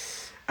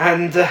 Yes.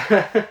 And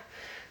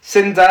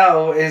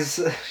Sindel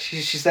is,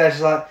 she's there,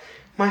 she's like,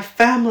 my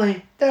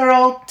family, they're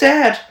all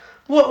dead.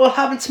 What will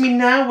happen to me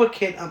now,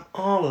 Wicket? I'm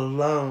all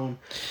alone.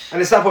 And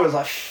it's that point, it's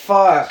like,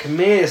 fuck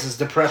me, this is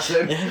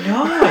depressing. I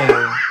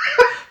know.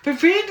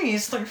 But really,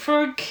 it's like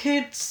for a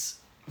kid's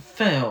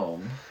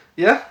film.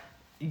 Yeah?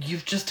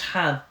 You've just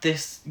had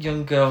this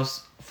young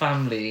girl's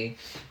family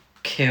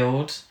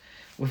killed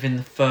within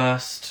the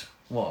first,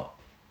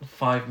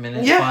 5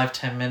 minutes? Yeah.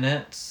 5-10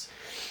 minutes?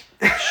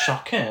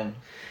 Shocking.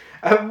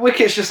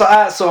 Wicket's just like,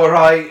 that's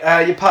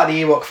alright, you're part of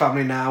the Ewok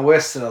family now,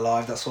 we're still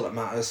alive, that's all that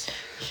matters.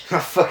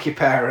 Fuck your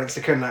parents,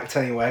 they couldn't act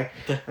anyway.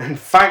 And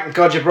thank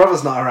God your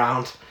brother's not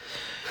around.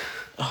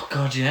 Oh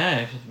God,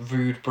 yeah,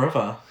 rude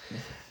brother.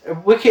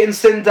 Wicket and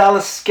Sindel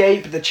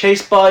escape, they're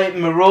chased by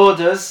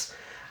marauders,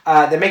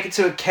 they make it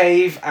to a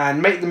cave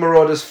and make the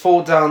marauders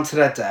fall down to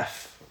their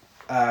death,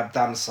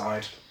 down the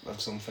side of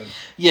something.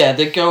 Yeah,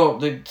 they go up,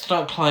 they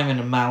start climbing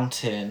a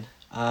mountain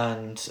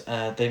and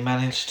they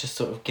manage to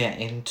sort of get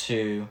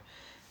into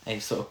a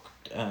sort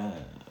of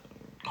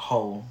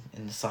hole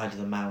in the side of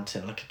the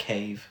mountain, like a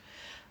cave.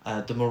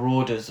 The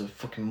marauders are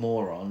fucking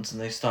morons,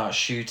 and they start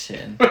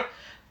shooting.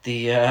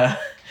 the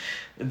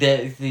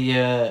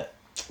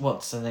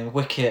what's the name?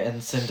 Wicket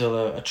and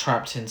Sindel are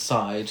trapped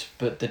inside,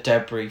 but the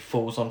debris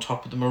falls on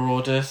top of the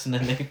marauders, and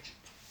then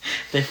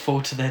they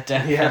fall to their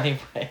death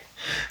anyway.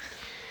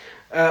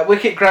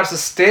 Wicket grabs a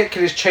stick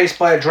and is chased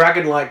by a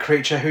dragon-like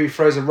creature who he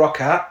throws a rock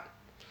at.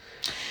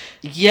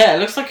 Yeah, it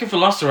looks like a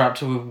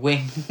velociraptor with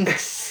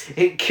wings.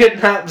 It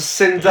kidnaps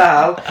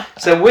Sindel,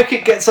 so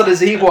Wicket gets on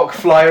his Ewok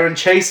flyer and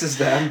chases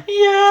them.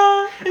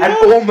 Yeah. And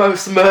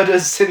almost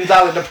murders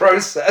Sindel in the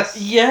process.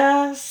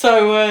 Yeah,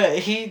 so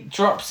he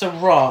drops a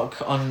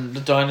rock on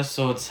the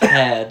dinosaur's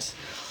head,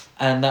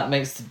 and that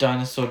makes the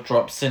dinosaur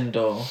drop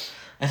Sindel.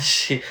 And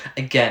she,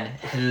 again,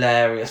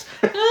 hilarious.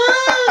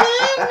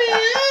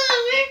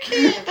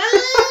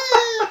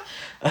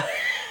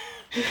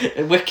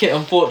 Wicket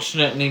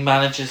unfortunately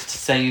manages to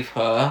save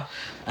her,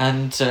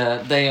 and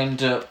they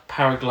end up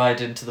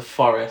paragliding to the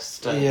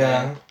forest.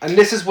 Yeah, and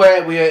this is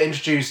where we are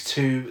introduced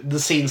to the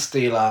Scene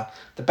Stealer,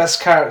 the best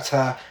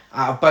character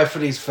out of both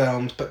of these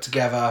films put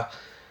together,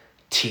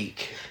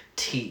 Teak.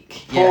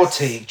 Teak. Poor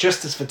Teak.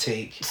 Justice for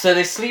Teak. So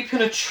they sleep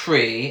in a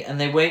tree, and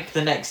they wake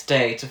the next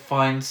day to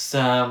find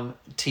some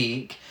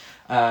Teak,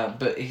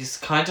 but he's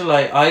kind of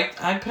like,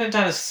 I put it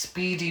down as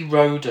speedy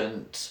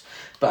rodent,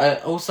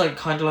 but also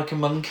kind of like a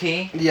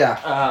monkey. Yeah.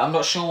 I'm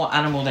not sure what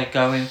animal they're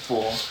going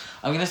for.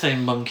 I'm going to say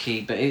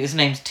monkey, but his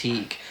name's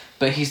Teak.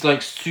 But he's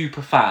like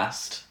super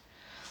fast.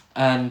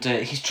 And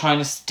he's trying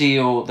to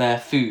steal their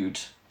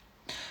food.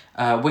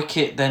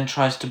 Wicket then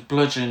tries to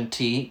bludgeon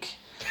Teak.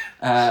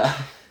 But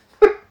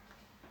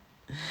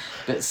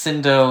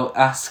Sindel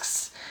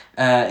asks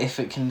if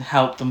it can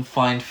help them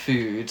find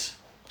food.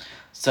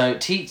 So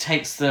Teak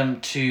takes them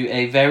to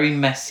a very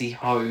messy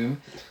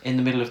home in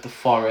the middle of the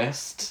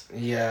forest.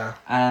 Yeah.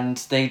 And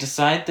they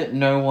decide that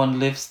no one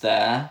lives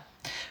there,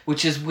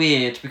 which is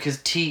weird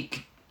because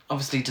Teak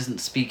obviously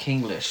doesn't speak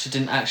English. She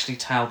didn't actually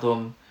tell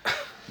them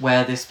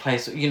where this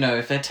place. You know,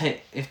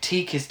 if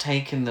Teak is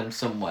taking them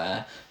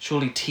somewhere,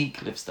 surely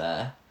Teak lives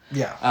there.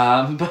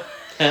 Yeah. But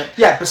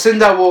yeah, but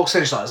Sindel walks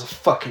in, she's like, it's a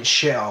fucking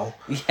shithole.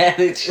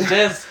 Yeah, it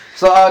is.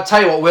 So I'll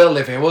tell you what, we'll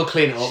live here. We'll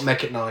clean it up,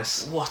 make it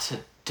nice. What a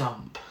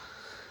dump.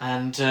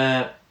 And,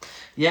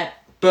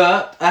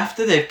 but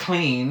after they've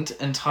cleaned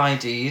and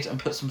tidied and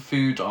put some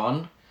food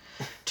on,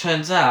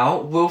 turns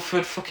out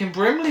Wilfred fucking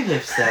Brimley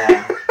lives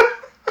there.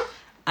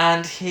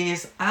 And he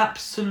is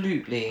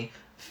absolutely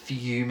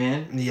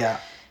fuming. Yeah.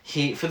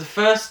 For the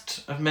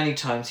first of many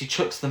times, he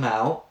chucks them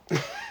out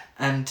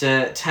and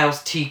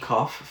tells Teak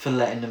off for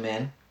letting them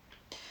in.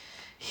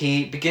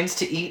 He begins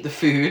to eat the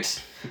food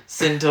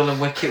Sindel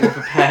and Wicket were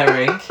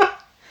preparing,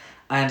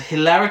 and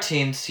hilarity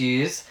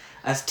ensues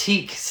as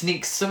Teak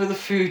sneaks some of the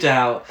food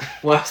out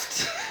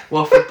whilst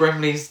Wilfred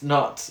Brimley's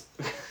not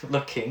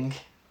looking.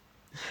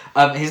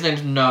 His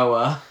name's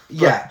Noah.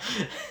 Yeah.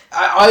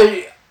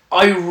 I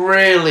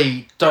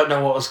really don't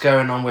know what was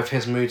going on with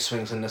his mood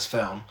swings in this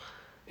film.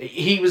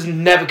 He was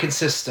never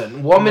consistent.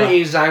 One minute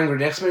he was angry,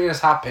 next minute he was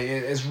happy.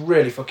 It's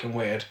really fucking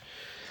weird.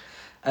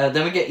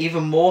 Then we get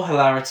even more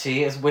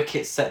hilarity as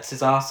Wicket sets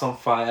his ass on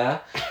fire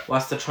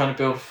whilst they're trying to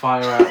build a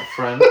fire out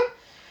front.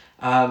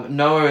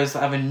 Noah is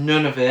having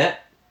none of it.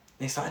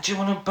 He's like, do you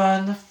want to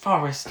burn the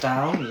forest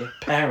down, you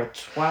pair of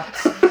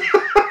twats?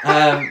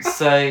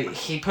 So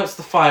he puts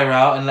the fire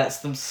out and lets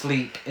them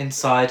sleep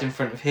inside in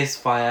front of his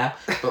fire,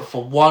 but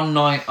for one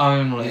night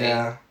only.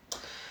 Yeah.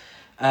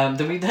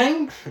 We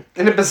then,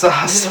 In a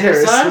bizarre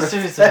series of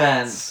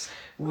events,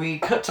 we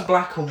cut to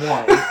black and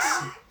white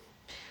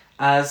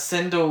as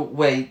Sindel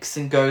wakes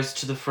and goes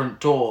to the front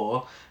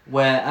door,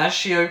 where as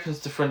she opens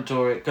the front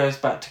door, it goes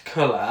back to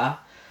colour,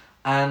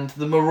 and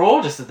the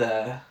Marauders are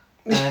there.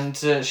 And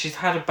she's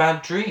had a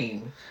bad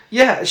dream.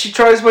 Yeah, she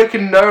tries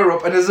waking Noah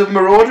up and there's a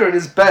marauder in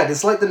his bed.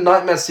 It's like the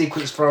nightmare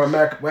sequence from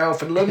American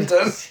Werewolf in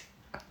London.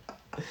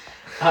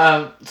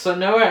 So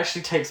Noah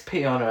actually takes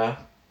pity on her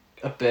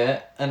a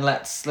bit and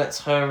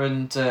lets her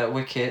and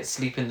Wicket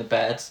sleep in the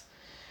bed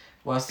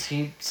whilst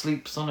he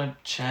sleeps on a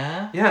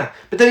chair. Yeah,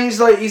 but then he's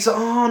like,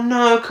 oh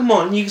no, come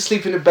on, you can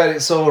sleep in the bed,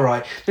 it's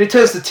alright. Then he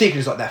turns to Teak and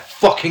he's like, they're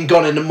fucking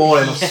gone in the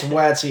morning, I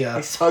swear to you.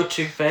 He's so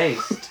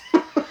two-faced.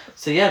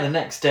 So yeah, the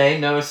next day,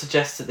 Noah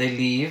suggests that they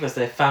leave, as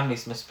their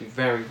families must be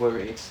very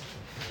worried.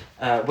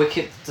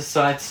 Wicket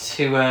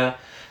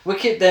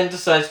then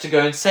decides to go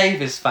and save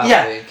his family.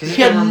 Yeah,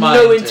 he had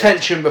no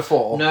intention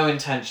before. No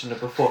intention of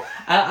before.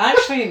 And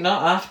actually,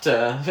 not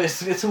after.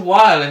 It's a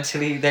while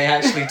until they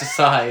actually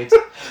decide.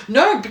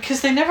 No, because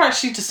they never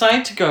actually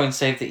decide to go and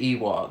save the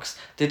Ewoks.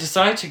 They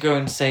decide to go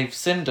and save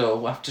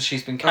Sindel after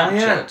she's been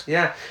captured.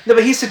 Yeah. No,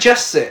 but he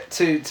suggests it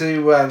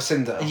to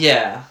Cinder.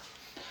 Yeah.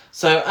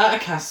 So at a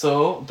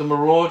castle, the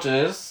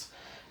Marauders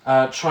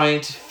are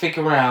trying to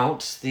figure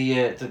out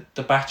the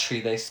battery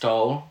they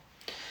stole.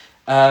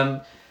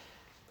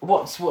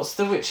 What's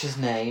the witch's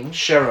name?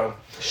 Cheryl.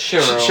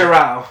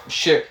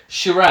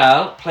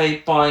 Cheryl,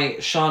 played by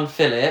Sean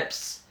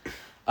Phillips,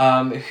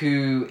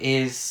 who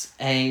is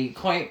a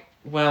quite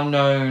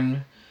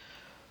well-known,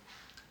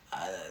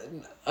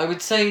 I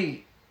would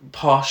say,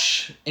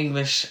 posh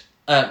English.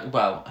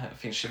 Well, I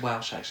think she's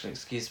Welsh actually.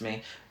 Excuse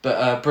me, but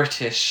a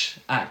British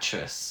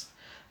actress.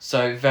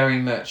 So very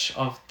much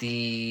of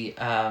the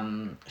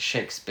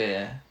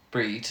Shakespeare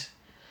breed.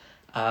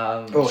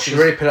 She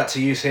really put that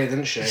to use here,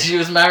 didn't she? She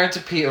was married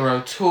to Peter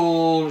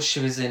O'Toole. She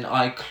was in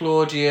I,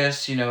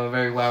 Claudius, a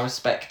very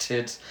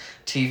well-respected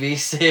TV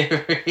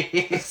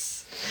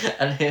series.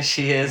 And here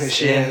she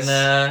is in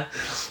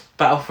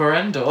Battle for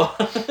Endor.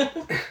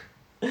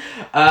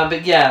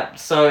 But yeah,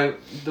 so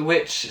the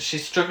witch,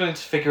 she's struggling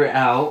to figure it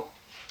out.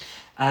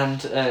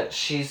 And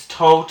she's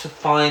told to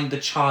find the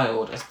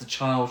child, as the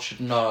child should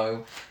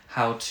know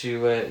how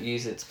to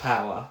use its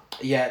power.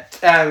 Yeah,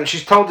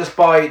 she's told this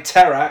by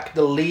Terak,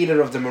 the leader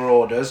of the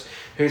Marauders,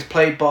 who's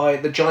played by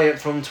the giant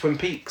from Twin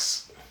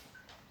Peaks.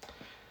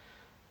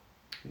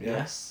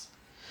 Yeah. Yes.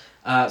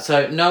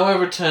 So Noah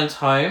returns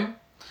home,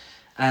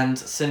 and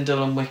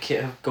Sindel and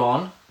Wicket have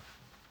gone.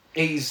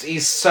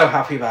 He's so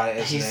happy about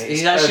it, isn't he?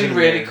 He's actually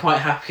really quite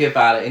happy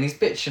about it, and he's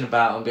bitching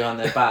about them behind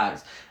their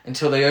backs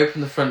until they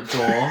open the front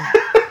door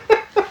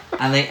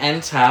and they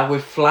enter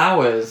with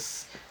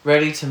flowers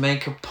ready to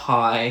make a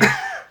pie.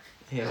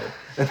 Ew.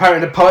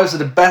 Apparently the pies are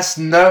the best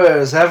Noah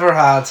has ever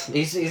had.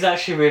 He's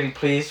actually really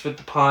pleased with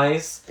the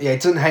pies. Yeah, he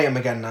doesn't hate them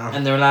again now.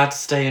 And they're allowed to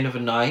stay another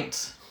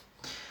night.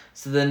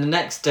 So then the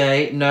next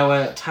day,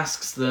 Noah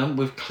tasks them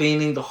with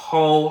cleaning the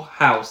whole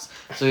house.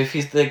 So if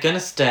they're going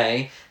to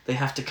stay, they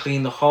have to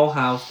clean the whole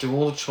house, do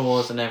all the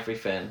chores and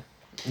everything.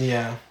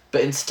 Yeah.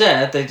 But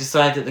instead, they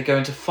decide that they're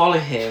going to follow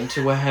him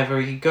to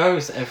wherever he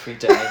goes every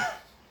day.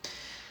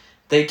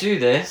 They do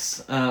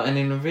this, and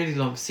in a really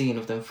long scene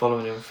of them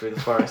following him through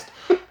the forest,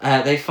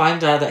 they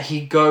find out that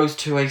he goes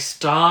to a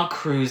Star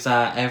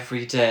Cruiser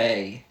every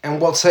day. And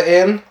what's it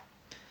in?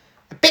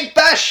 A big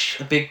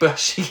bush! A big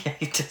bush, yeah,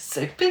 he does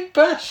say big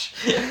bush.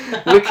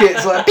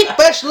 Wicket's like, big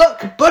bush,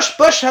 look,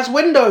 bush has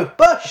window,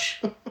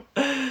 bush!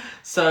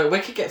 So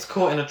Wicket gets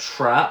caught in a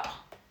trap,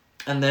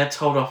 and they're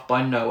told off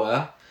by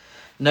Noah.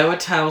 Noah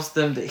tells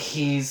them that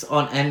he's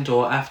on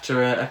Endor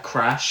after a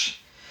crash.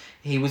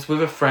 He was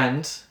with a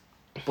friend,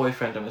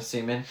 boyfriend I'm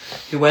assuming,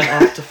 who went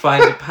off to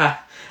find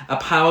a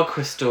power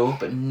crystal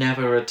but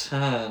never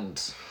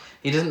returned.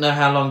 He doesn't know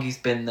how long he's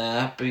been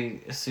there, but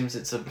he assumes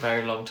it's a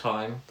very long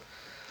time.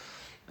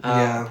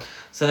 Yeah.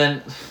 So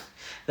then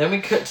we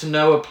cut to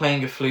Noah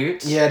playing a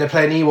flute. Yeah, they're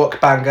playing Ewok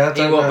Banger,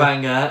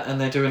 Banger, and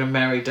they're doing a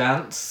merry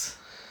dance.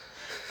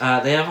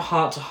 They have a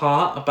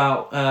heart-to-heart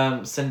about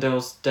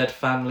Sindel's dead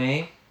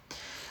family.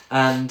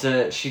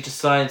 And she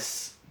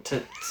decides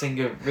to sing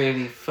a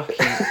really fucking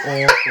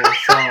awful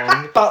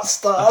song. About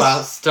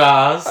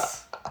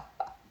stars.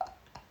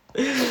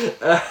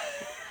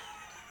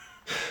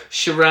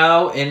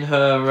 Cheryl in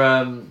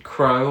her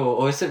crow,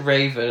 or is it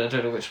Raven? I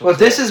don't know which one. Well,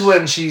 this is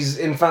when she's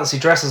in fancy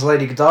dress as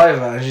Lady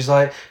Godiva, and she's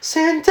like,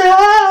 Sindel!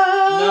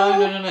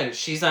 No.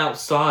 She's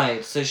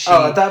outside, so she.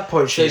 Oh, at that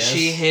point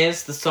she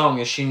hears the song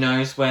and she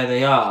knows where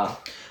they are.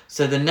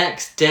 So the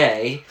next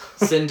day,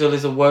 Sindel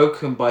is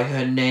awoken by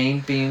her name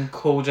being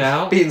called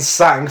out. Being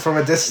sang from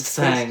a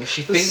distance.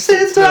 She thinks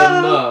it's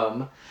her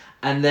mum.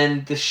 And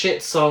then the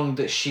shit song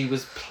that she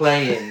was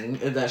playing,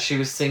 that she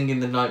was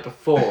singing the night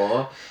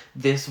before,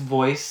 this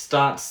voice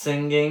starts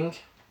singing.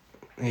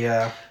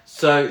 Yeah.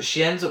 So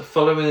she ends up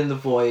following in the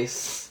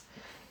voice,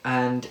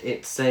 and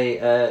it's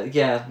a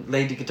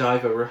Lady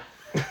Godiva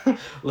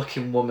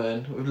looking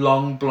woman with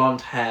long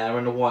blonde hair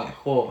and a white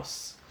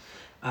horse.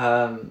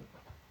 The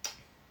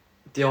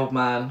old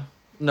man,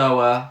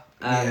 Noah,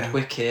 and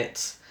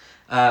Wicket.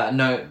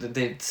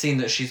 They've seen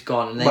that she's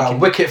gone.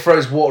 And Wicket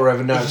throws water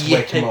over Noah to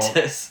wake him up.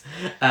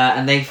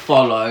 And they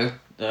follow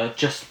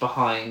just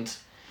behind.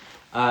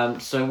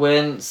 So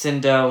when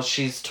Sindel,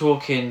 she's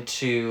talking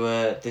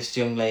to this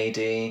young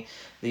lady,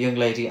 the young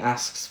lady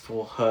asks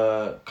for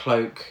her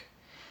cloak,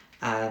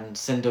 and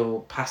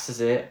Sindel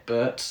passes it,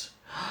 but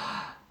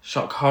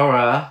shock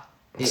horror,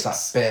 it's that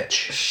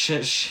bitch.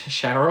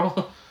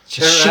 Cheryl?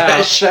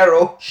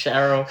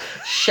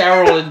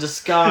 Cheryl in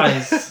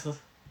disguise.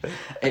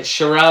 It's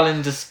Cheryl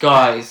in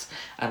disguise,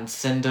 and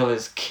Sindel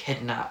is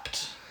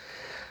kidnapped.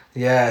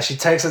 Yeah, she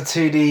takes her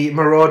to the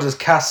Marauder's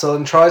castle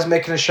and tries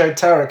making her show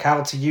Tarek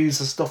how to use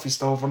the stuff he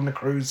stole from the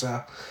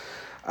cruiser.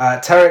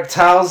 Tarek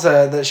tells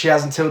her that she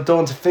has until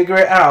dawn to figure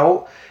it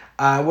out,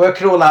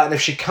 work it all out, and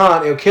if she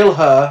can't, he'll kill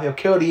her, he'll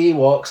kill the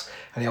Ewoks,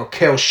 and he'll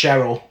kill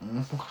Cheryl.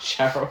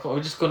 Cheryl?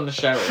 We're just going to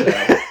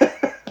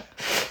Cheryl.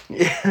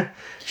 Yeah.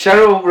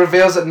 Cheryl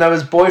reveals that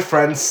Noah's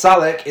boyfriend,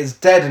 Salek, is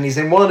dead, and he's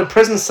in one of the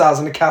prison cells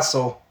in the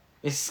castle.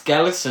 It's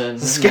skeleton.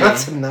 It's a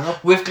skeleton now.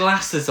 With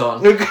glasses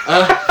on.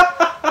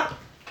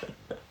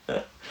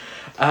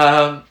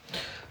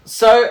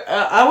 So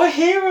our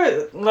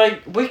hero,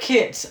 like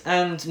Wicket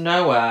and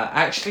Noah,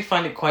 actually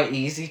find it quite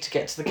easy to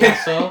get to the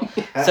castle.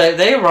 Yeah. So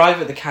they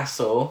arrive at the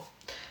castle.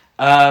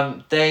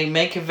 They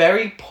make a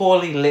very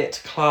poorly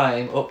lit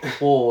climb up the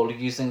wall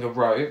using a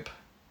rope.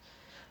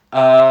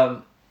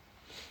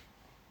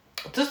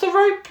 Does the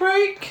rope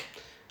break?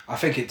 I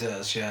think it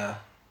does, yeah.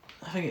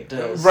 I think it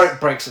does. Rope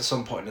breaks at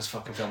some point in this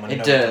fucking film.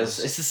 It does.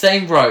 It's the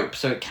same rope,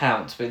 so it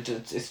counts, but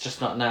it's just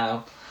not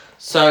now.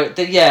 So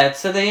they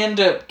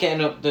end up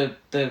getting up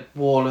the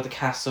wall of the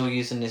castle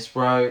using this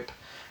rope.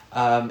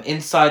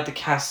 Inside the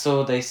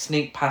castle, they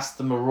sneak past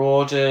the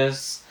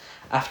Marauders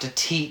after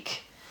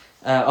Teak.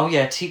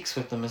 Teak's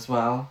with them as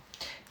well.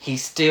 He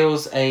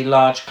steals a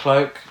large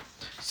cloak,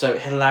 so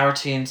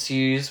hilarity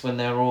ensues when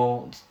they're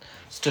all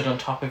stood on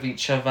top of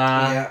each other.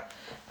 Yeah.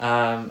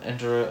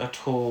 Under a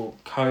tall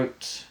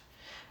coat.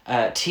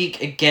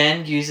 Teak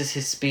again uses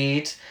his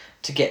speed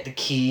to get the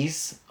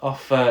keys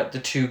off the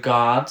two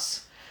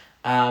guards.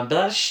 But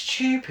that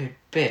stupid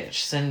bitch,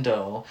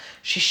 Sindel,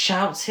 she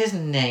shouts his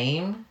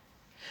name.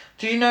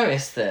 Do you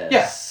notice this?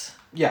 Yes.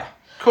 Yeah.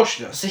 Of course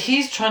she does. So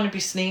he's trying to be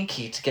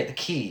sneaky to get the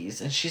keys,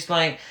 and she's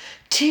like,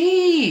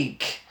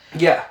 Teak!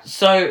 Yeah.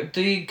 So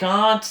the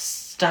guard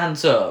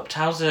stands up,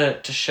 tells her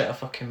to shut her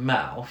fucking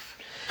mouth,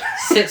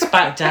 sits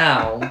back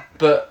down,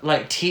 but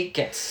like Teak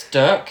gets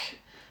stuck.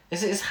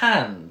 Is it his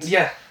hand?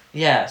 Yeah.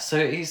 Yeah,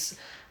 so his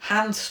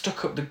hand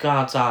stuck up the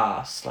guard's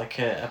arse like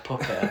a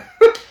puppet.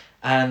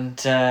 And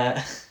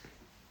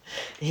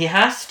he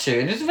has to,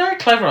 and it's very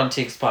clever on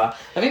Teak's part.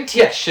 I think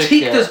Teak should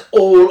Teak does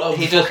all of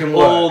the fucking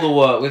work. All the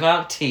work.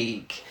 Without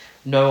Teak,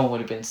 no one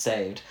would have been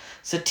saved.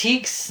 So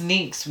Teak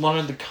sneaks one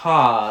of the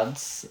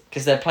cards,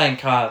 because they're playing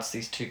cards,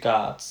 these two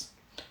guards.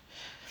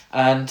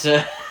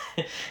 And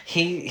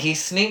he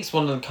sneaks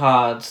one of the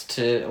cards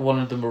to one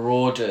of the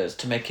Marauders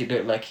to make it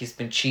look like he's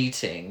been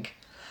cheating.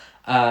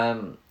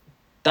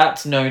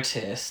 That's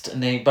noticed,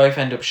 and they both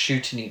end up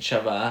shooting each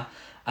other,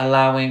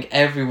 allowing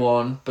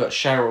everyone but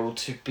Cheryl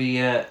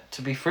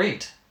to be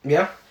freed.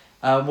 Yeah.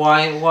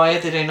 Why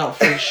did they not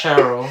free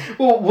Cheryl?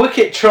 Well,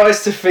 Wicket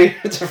tries to free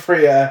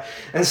her,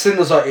 and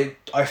Cinder's like,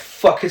 I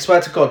fucking swear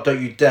to God, don't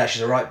you dare,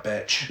 she's a right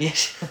bitch.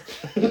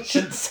 Yeah, you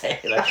shouldn't say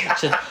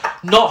that.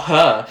 Not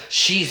her,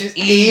 she's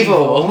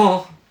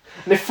evil.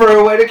 And they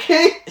throw away the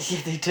key.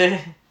 Yeah, they do.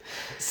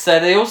 So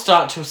they all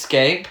start to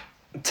escape.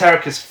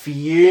 Tarek is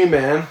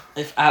fuming.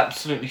 It's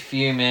absolutely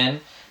fuming.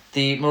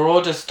 The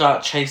Marauders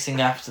start chasing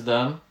after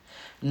them.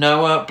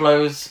 Noah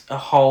blows a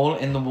hole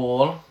in the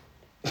wall.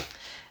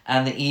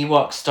 And the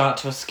Ewoks start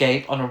to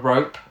escape on a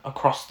rope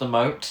across the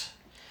moat.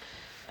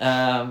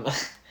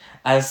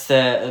 As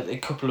a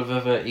couple of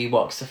other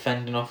Ewoks are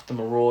fending off the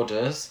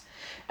Marauders.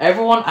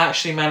 Everyone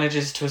actually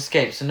manages to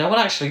escape. So no one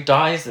actually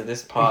dies at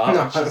this part.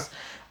 No. Which is,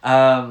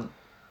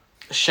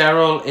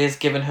 Cheryl is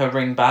given her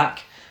ring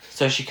back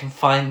so she can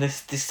find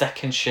this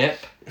second ship.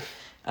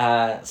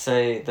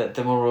 So that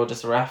the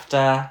Marauders are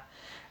after.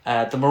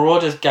 The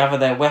Marauders gather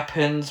their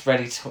weapons,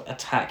 ready to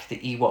attack the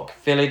Ewok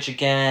village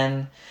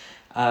again.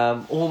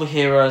 All the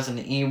heroes and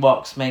the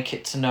Ewoks make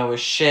it to Noah's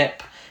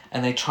ship,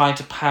 and they try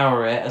to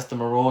power it as the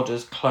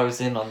Marauders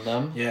close in on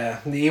them. Yeah,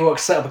 the Ewoks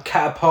set up a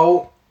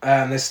catapult,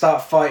 and they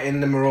start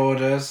fighting the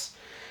Marauders.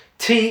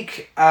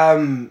 Teak,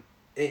 in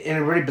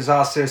a really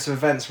bizarre series of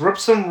events,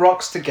 rubs some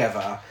rocks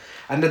together,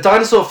 and the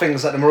dinosaur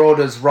things that the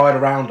Marauders ride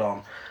around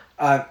on.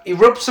 He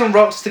rubs some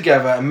rocks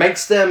together and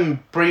makes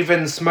them breathe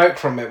in smoke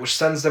from it, which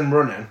sends them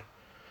running.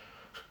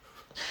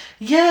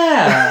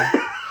 Yeah!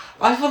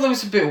 I thought that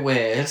was a bit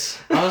weird.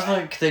 I was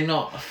like, could they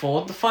not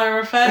afford the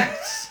fire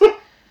effects?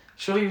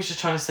 Surely he was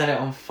just trying to set it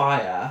on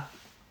fire.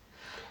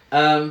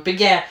 But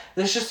yeah,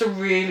 there's just a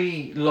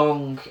really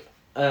long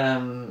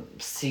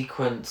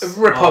sequence. A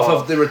rip-off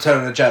of the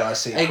Return of the Jedi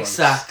sequence.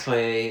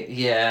 Exactly,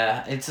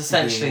 yeah. It's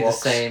essentially the Ewoks.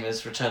 same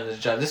as Return of the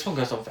Jedi. This one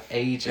goes on for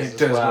ages It as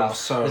does go well. on for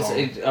so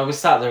long. I was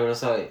sat there and I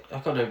was like,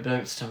 I've got no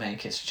notes to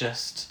make. It's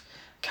just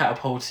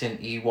catapulting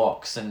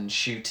Ewoks and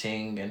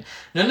shooting, and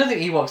none of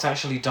the Ewoks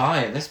actually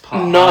die at this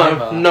part.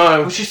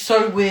 No. Which is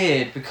so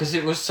weird because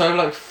it was so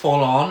like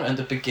full on at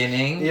the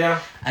beginning. Yeah.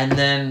 And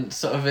then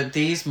sort of at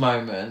these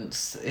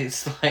moments,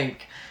 it's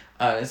like,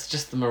 it's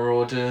just the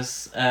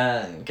Marauders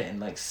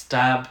getting like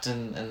stabbed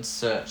and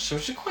such,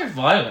 which is quite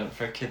violent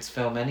for a kids'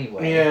 film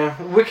anyway.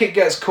 Yeah. Wicket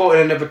gets caught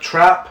in another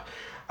trap.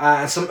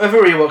 And some other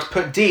Ewoks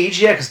put Deej,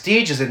 because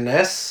Deej is in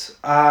this.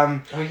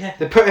 Oh yeah.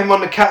 They put him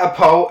on the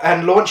catapult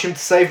and launch him to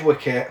save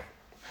Wicket.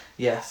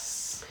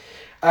 Yes.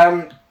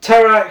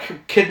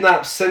 Tarak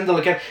kidnaps Sindel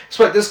again. I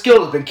swear, this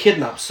girl has been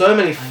kidnapped so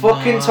many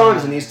fucking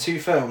times in these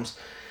 2 films.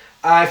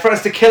 He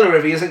threatens to kill her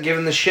if he isn't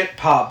given the ship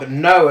part, but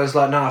Noah's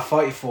like, nah, I'll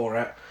fight you for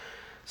it.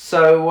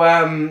 So,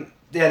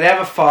 they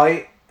have a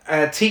fight.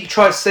 Teak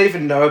tries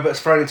saving Noah, but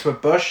is thrown into a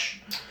bush.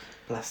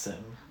 Bless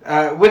him.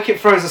 Wicket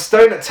throws a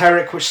stone at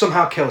Tarak, which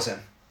somehow kills him.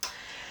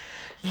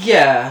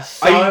 Yeah,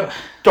 so... I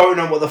don't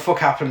know what the fuck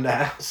happened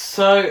there.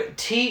 So,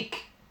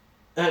 Teak...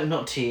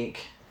 not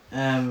Teak.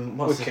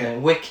 What's his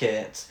name?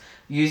 Wicket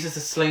uses a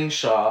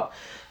slingshot.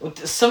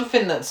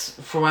 Something that's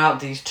throughout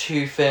these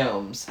 2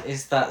 films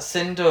is that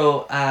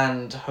Sindel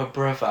and her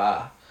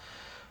brother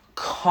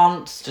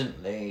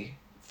constantly,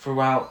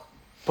 throughout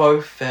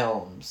both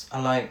films,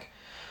 are like,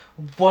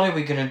 what are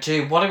we going to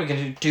do? What are we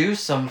going to do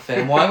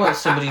something? Why won't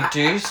somebody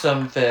do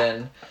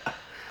something?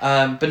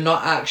 But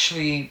not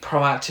actually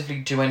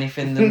proactively do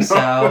anything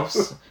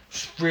themselves. No.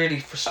 It's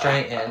really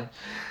frustrating.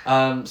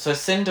 So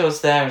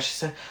Sindel's there and she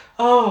said,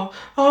 oh,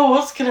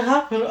 what's going to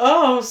happen?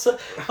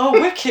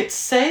 Wicket,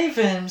 save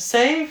him.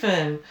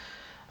 So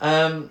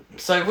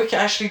Wicket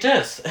actually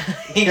does.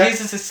 He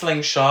uses his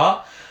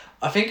slingshot.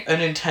 I think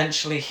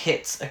unintentionally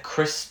hits a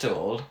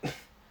crystal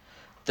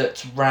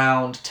that's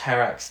round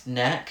Tarak's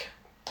neck.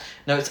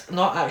 Now, it's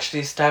not actually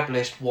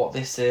established what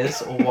this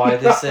is or why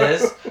this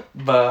is,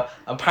 but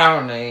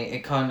apparently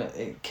it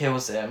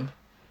kills him,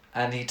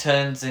 and he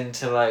turns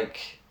into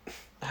like,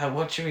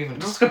 what do you even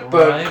describe? Like a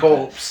burnt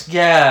corpse.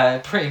 Yeah,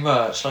 pretty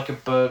much like a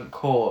burnt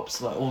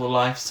corpse, like all the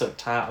life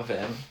sucked out of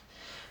him,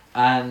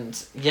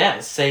 and yeah,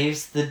 it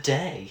saves the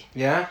day.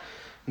 Yeah.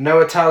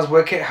 Noah tells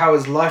Wicket how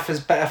his life is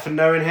better for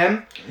knowing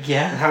him, and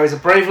Yeah. how he's a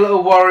brave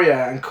little warrior,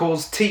 and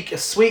calls Teak a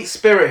sweet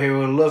spirit who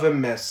will love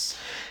and miss.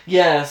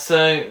 Yeah,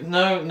 so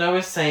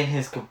Noah's saying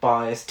his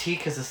goodbyes.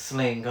 Teak has a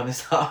sling on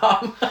his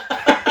arm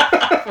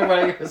for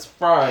when he was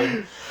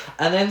thrown.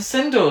 And then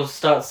Sindel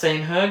starts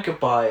saying her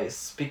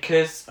goodbyes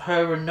because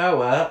her and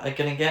Noah are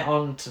going to get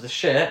onto the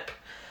ship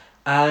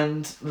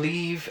and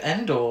leave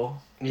Endor.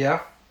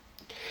 Yeah.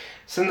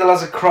 Sindel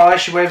has a cry.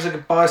 She waves her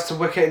goodbyes to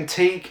Wicket and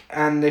Teak,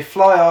 and they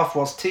fly off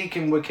whilst Teak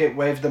and Wicket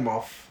wave them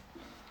off.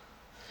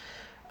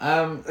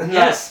 And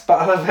that's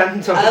Battle of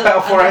Endor.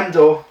 Battle for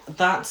Endor.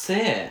 That's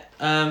it.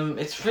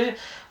 It's really...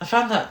 I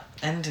found that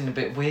ending a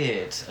bit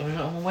weird.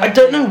 I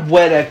don't know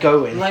where they're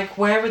going. Like,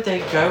 where are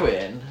they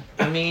going?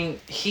 I mean,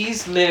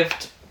 he's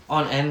lived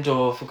on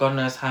Endor for God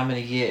knows how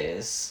many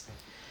years.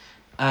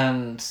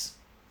 And,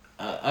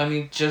 I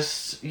mean,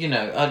 just,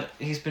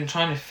 he's been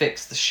trying to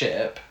fix the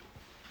ship.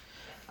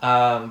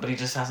 But he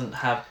just hasn't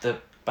had the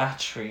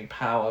battery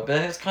power.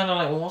 But it's kind of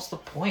like, well, what's the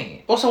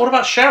point? Also, what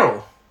about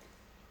Cheryl?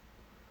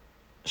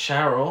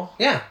 Cheryl?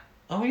 Yeah.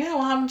 Oh, yeah,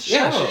 what happened to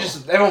Yeah,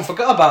 Cheryl? everyone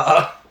forgot about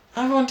her.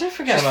 Everyone did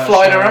forget She's about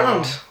flying Cheryl.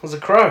 around as a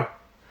crow.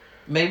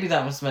 Maybe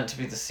that was meant to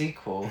be the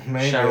sequel.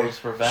 Maybe.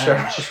 Cheryl's Revenge.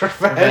 Cheryl's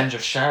Revenge. Revenge of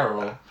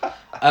Cheryl.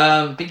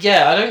 But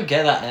yeah, I don't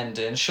get that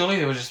ending. Surely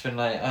they would have just been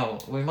like, oh,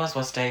 we might as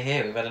well stay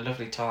here. We've had a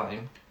lovely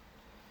time.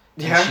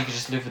 And Yeah. she could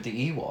just live with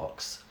the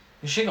Ewoks.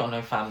 She got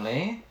no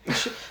family.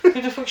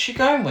 Who the fuck's she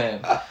going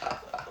with?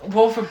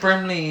 Walford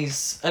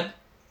Brimley's...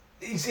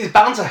 He's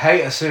bound to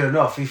hate her soon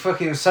enough. He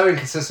fucking was so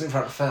inconsistent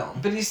throughout the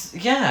film. But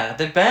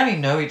they barely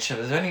know each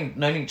other. They've only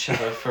known each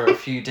other for a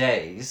few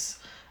days.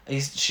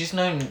 She's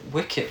known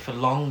Wicket for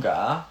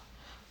longer.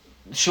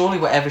 Surely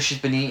whatever she's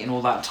been eating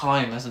all that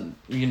time hasn't,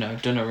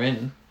 done her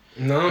in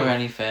or No.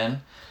 anything.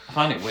 I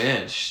find it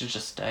weird. She should have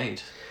just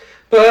stayed.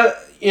 But,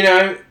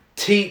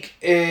 Teak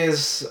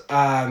is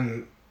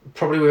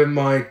probably within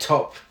my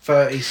top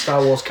 30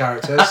 Star Wars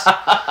characters.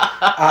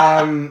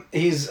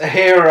 He's a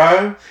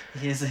hero.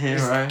 He is a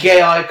He's hero. a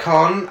gay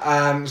icon.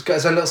 He's got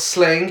his own little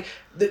sling.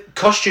 The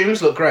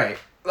costumes look great.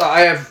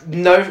 I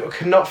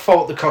cannot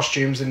fault the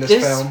costumes in this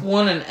film. This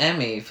won an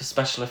Emmy for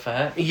special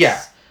effects.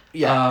 Yeah.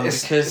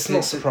 because it's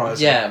not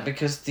surprising. Yeah,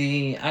 because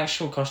the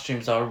actual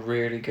costumes are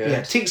really good.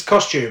 Yeah, Teak's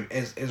costume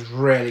is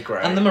really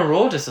great. And the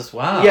Marauders as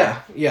well.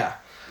 Yeah.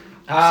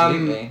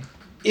 Absolutely.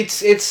 It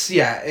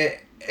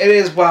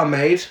is well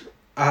made.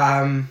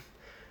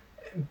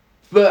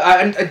 But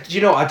I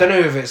don't know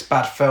if it's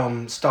bad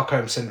film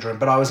Stockholm syndrome,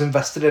 but I was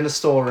invested in a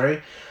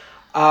story.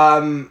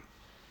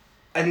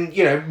 and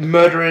you know,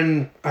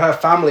 murdering her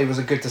family was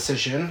a good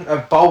decision, a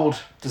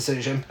bold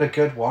decision, but a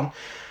good one.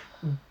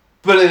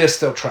 But it is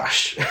still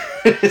trash.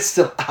 It's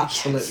still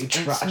absolutely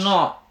trash. It's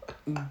not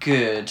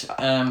good.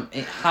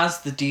 It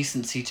has the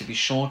decency to be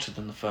shorter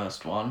than the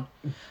first one.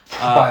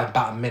 By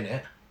about a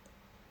minute.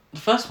 The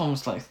first one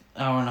was like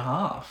an hour and a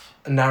half.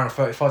 An hour and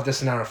 35, this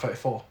is an hour and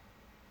 34.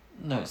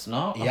 No, it's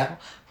not. Yeah.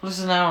 Well, it's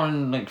an hour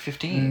and like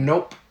 15.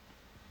 Nope.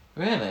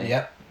 Really?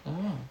 Yep.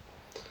 Oh.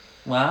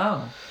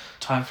 Wow.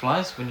 Time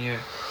flies when you're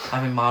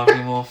having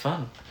mildly more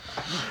fun.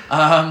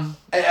 I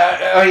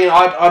mean,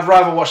 I'd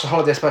rather watch the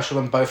holiday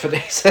special than both of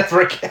these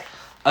ever again.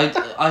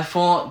 I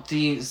thought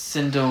the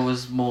Sindel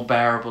was more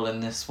bearable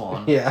in this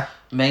one. Yeah.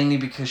 Mainly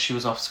because she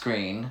was off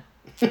screen.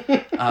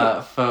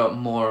 For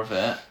more of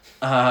it.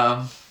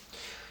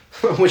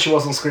 When she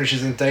was on screen,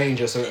 she's in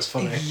danger, so it's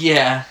funny.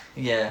 Yeah.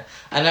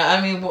 And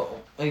I mean,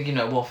 you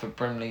know, Wilford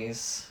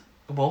Brimley's...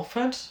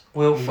 Wilford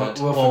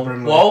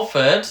Brimley.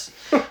 Walford.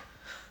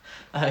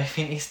 I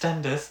mean,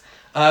 EastEnders.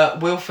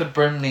 Wilford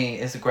Brimley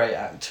is a great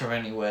actor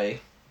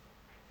anyway.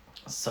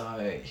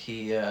 So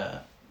he...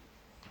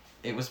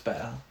 it was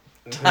better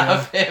to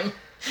have him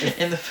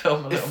in the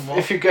film a little more.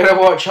 If you're going to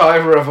watch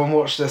either of them,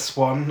 watch this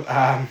one.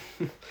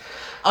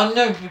 Oh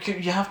no,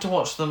 because you have to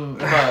watch them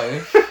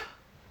both,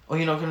 or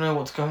you're not going to know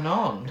what's going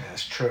on. Yeah,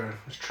 it's true.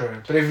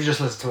 But if you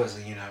just listen to us,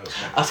 then you know it's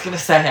I was going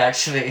to say,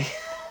 actually.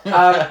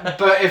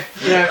 But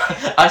if, you know...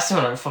 I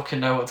still don't fucking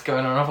know what's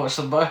going on. I've watched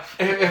them both.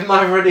 If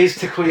neither of these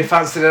tickle your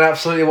fancy, then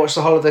absolutely watch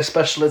the holiday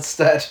special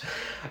instead.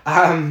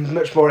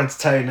 Much more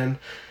entertaining.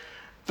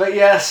 But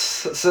yes,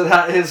 so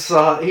that is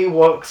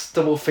Ewoks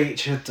double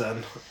feature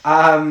done.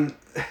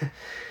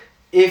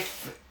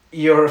 If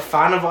you're a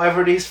fan of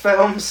either of these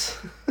films,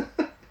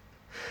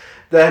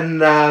 then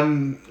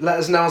let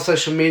us know on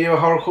social media.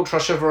 Horror Cult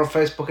Trash over on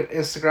Facebook and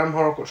Instagram,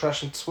 Horror Cult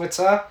Trash on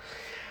Twitter.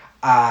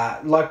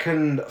 Like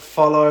and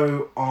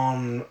follow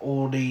on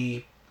all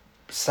the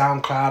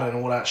SoundCloud and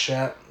all that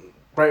shit.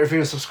 Rate, review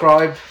and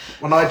subscribe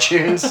on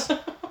iTunes.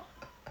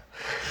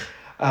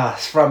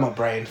 It's from my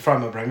brain.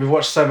 We've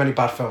watched so many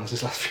bad films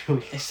these last few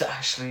weeks. It's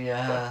actually,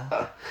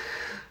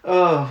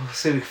 we'll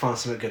see if we can find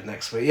something good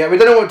next week. Yeah, we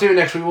don't know what to do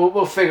next week.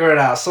 We'll figure it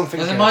out. Something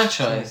Is good. it my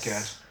choice?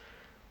 Good.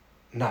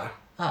 No.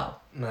 Oh.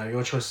 No,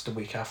 your choice is the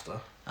week after.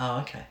 Oh,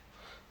 okay.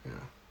 Yeah.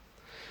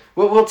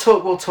 We'll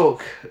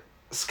talk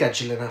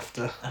scheduling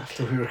after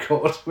we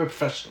record. We're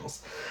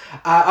professionals.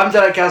 I'm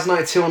Derek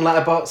Gaz92 on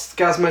Letterboxd,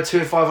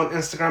 Gazmo205 on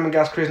Instagram, and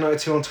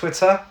GazCruise92 on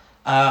Twitter.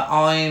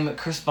 I'm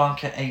Chris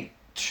Barker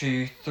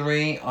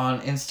 823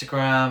 on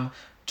Instagram,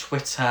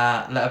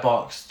 Twitter,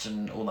 Letterboxd,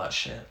 and all that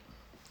shit.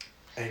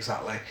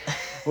 Exactly.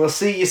 We'll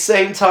see you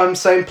same time,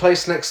 same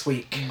place next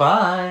week.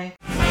 Bye.